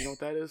Lips. You know what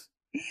that is?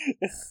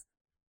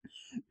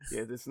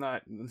 Yeah, it's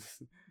not.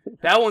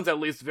 That one's at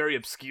least very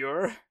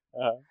obscure.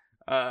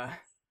 And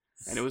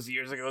it was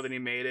years ago that he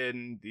made it,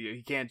 and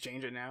he can't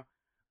change it now.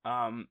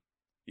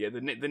 Yeah, the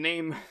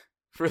name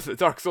for the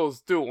Dark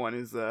Souls 2 one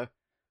is a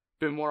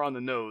bit more on the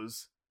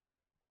nose.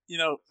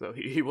 So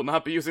he will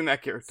not be using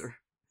that character.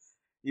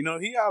 He ought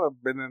to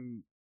have been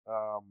in.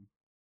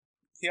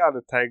 He ought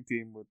to tag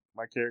team with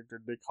my character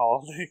Dick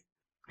Holiday.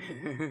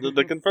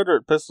 the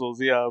Confederate Pistols.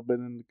 He ought to have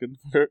been in the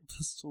Confederate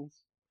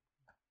Pistols.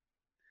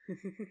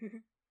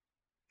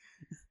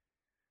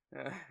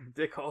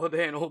 Dick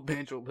Holiday and Old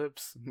Banjo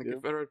Lips and the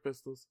Confederate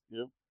Pistols.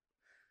 Yep.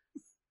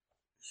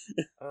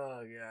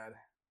 Oh god.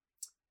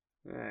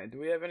 Alright, do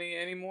we have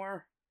any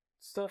more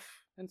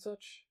stuff and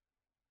such?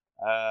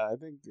 I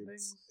think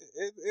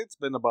it's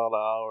been about an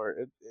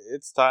hour.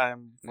 It's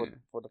time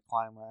for the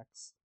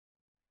climax.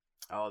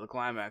 Oh, the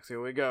climax!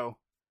 Here we go.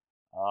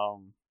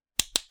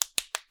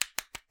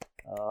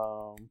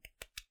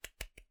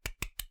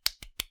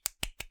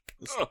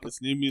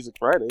 It's New Music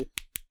Friday.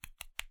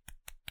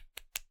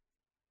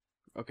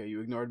 Okay,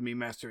 you ignored me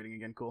masturbating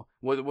again. Cool.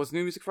 What's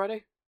New Music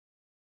Friday?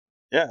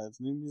 Yeah,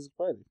 it's New Music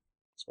Friday.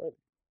 It's Friday.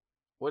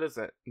 What is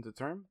that? The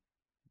term?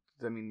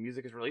 Does that mean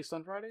music is released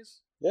on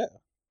Fridays? Yeah.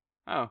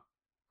 Oh,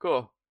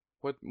 cool.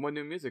 What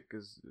new music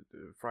is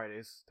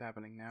Fridays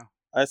happening now?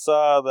 I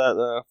saw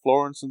that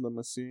Florence and the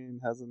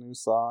Machine has a new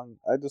song.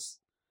 I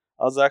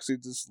was actually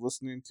just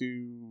listening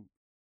to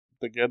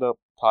the Get Up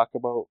talk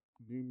about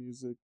new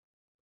music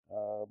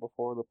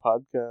before the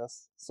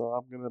podcast, so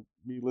I'm gonna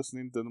be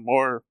listening to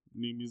more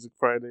New Music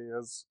Friday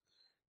as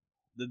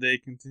the day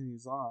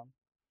continues on.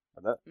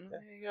 There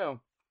you go.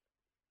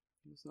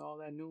 Listen to all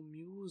that new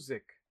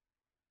music.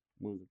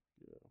 Music,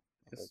 yeah.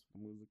 Yes. Like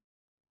music.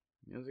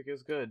 Music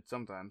is good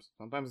sometimes.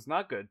 Sometimes it's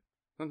not good.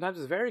 Sometimes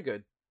it's very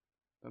good.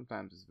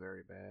 Sometimes it's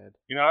very bad.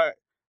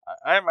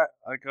 I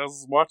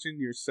was watching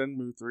your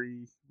Shenmue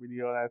 3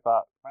 video and I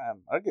thought,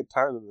 man, I get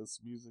tired of this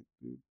music,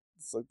 dude.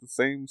 It's like the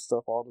same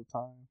stuff all the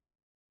time.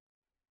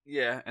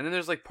 Yeah, and then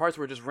there's like parts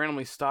where it just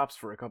randomly stops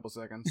for a couple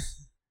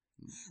seconds.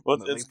 Well,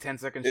 like 10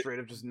 seconds straight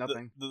of just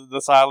nothing.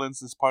 The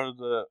silence is part of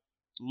the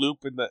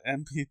loop in the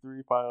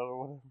MP3 file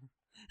or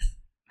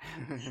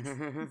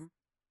whatever.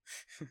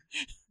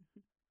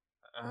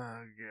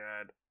 Oh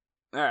god.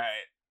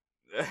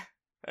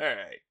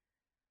 Alright.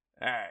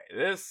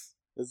 This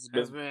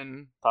has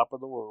been Top of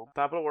the World.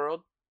 Top of the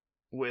World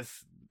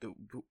with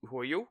who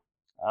are you?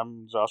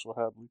 I'm Joshua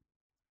Hadley.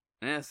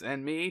 Yes,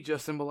 and me,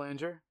 Justin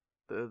Belanger.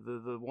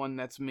 The one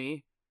that's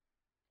me.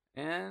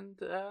 And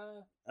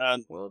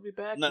we'll be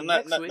back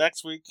next week.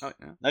 Next week. Oh,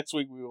 yeah. Next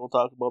week we will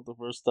talk about the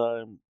first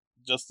time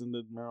Justin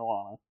did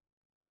marijuana.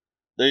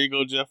 There you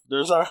go, Jeff.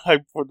 There's our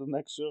hype for the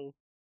next show.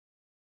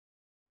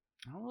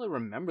 I don't really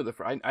remember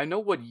I know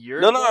what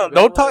year. No.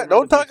 Don't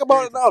talk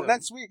about it now.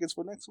 Next week. It's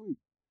for next week.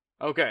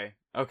 Okay.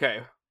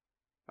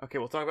 Okay,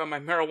 we'll talk about my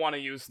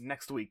marijuana use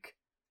next week.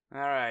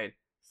 Alright.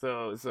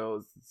 So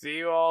see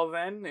you all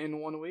then in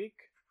 1 week.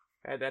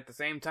 At the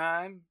same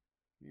time.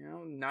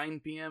 9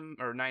 p.m.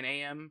 or 9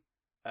 a.m.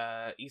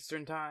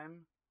 Eastern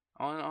time.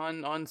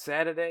 On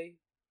Saturday.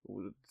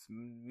 It's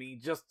me,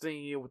 Justin,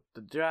 here with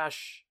the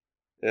Josh.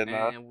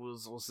 And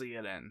we'll see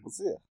you then. we'll see ya.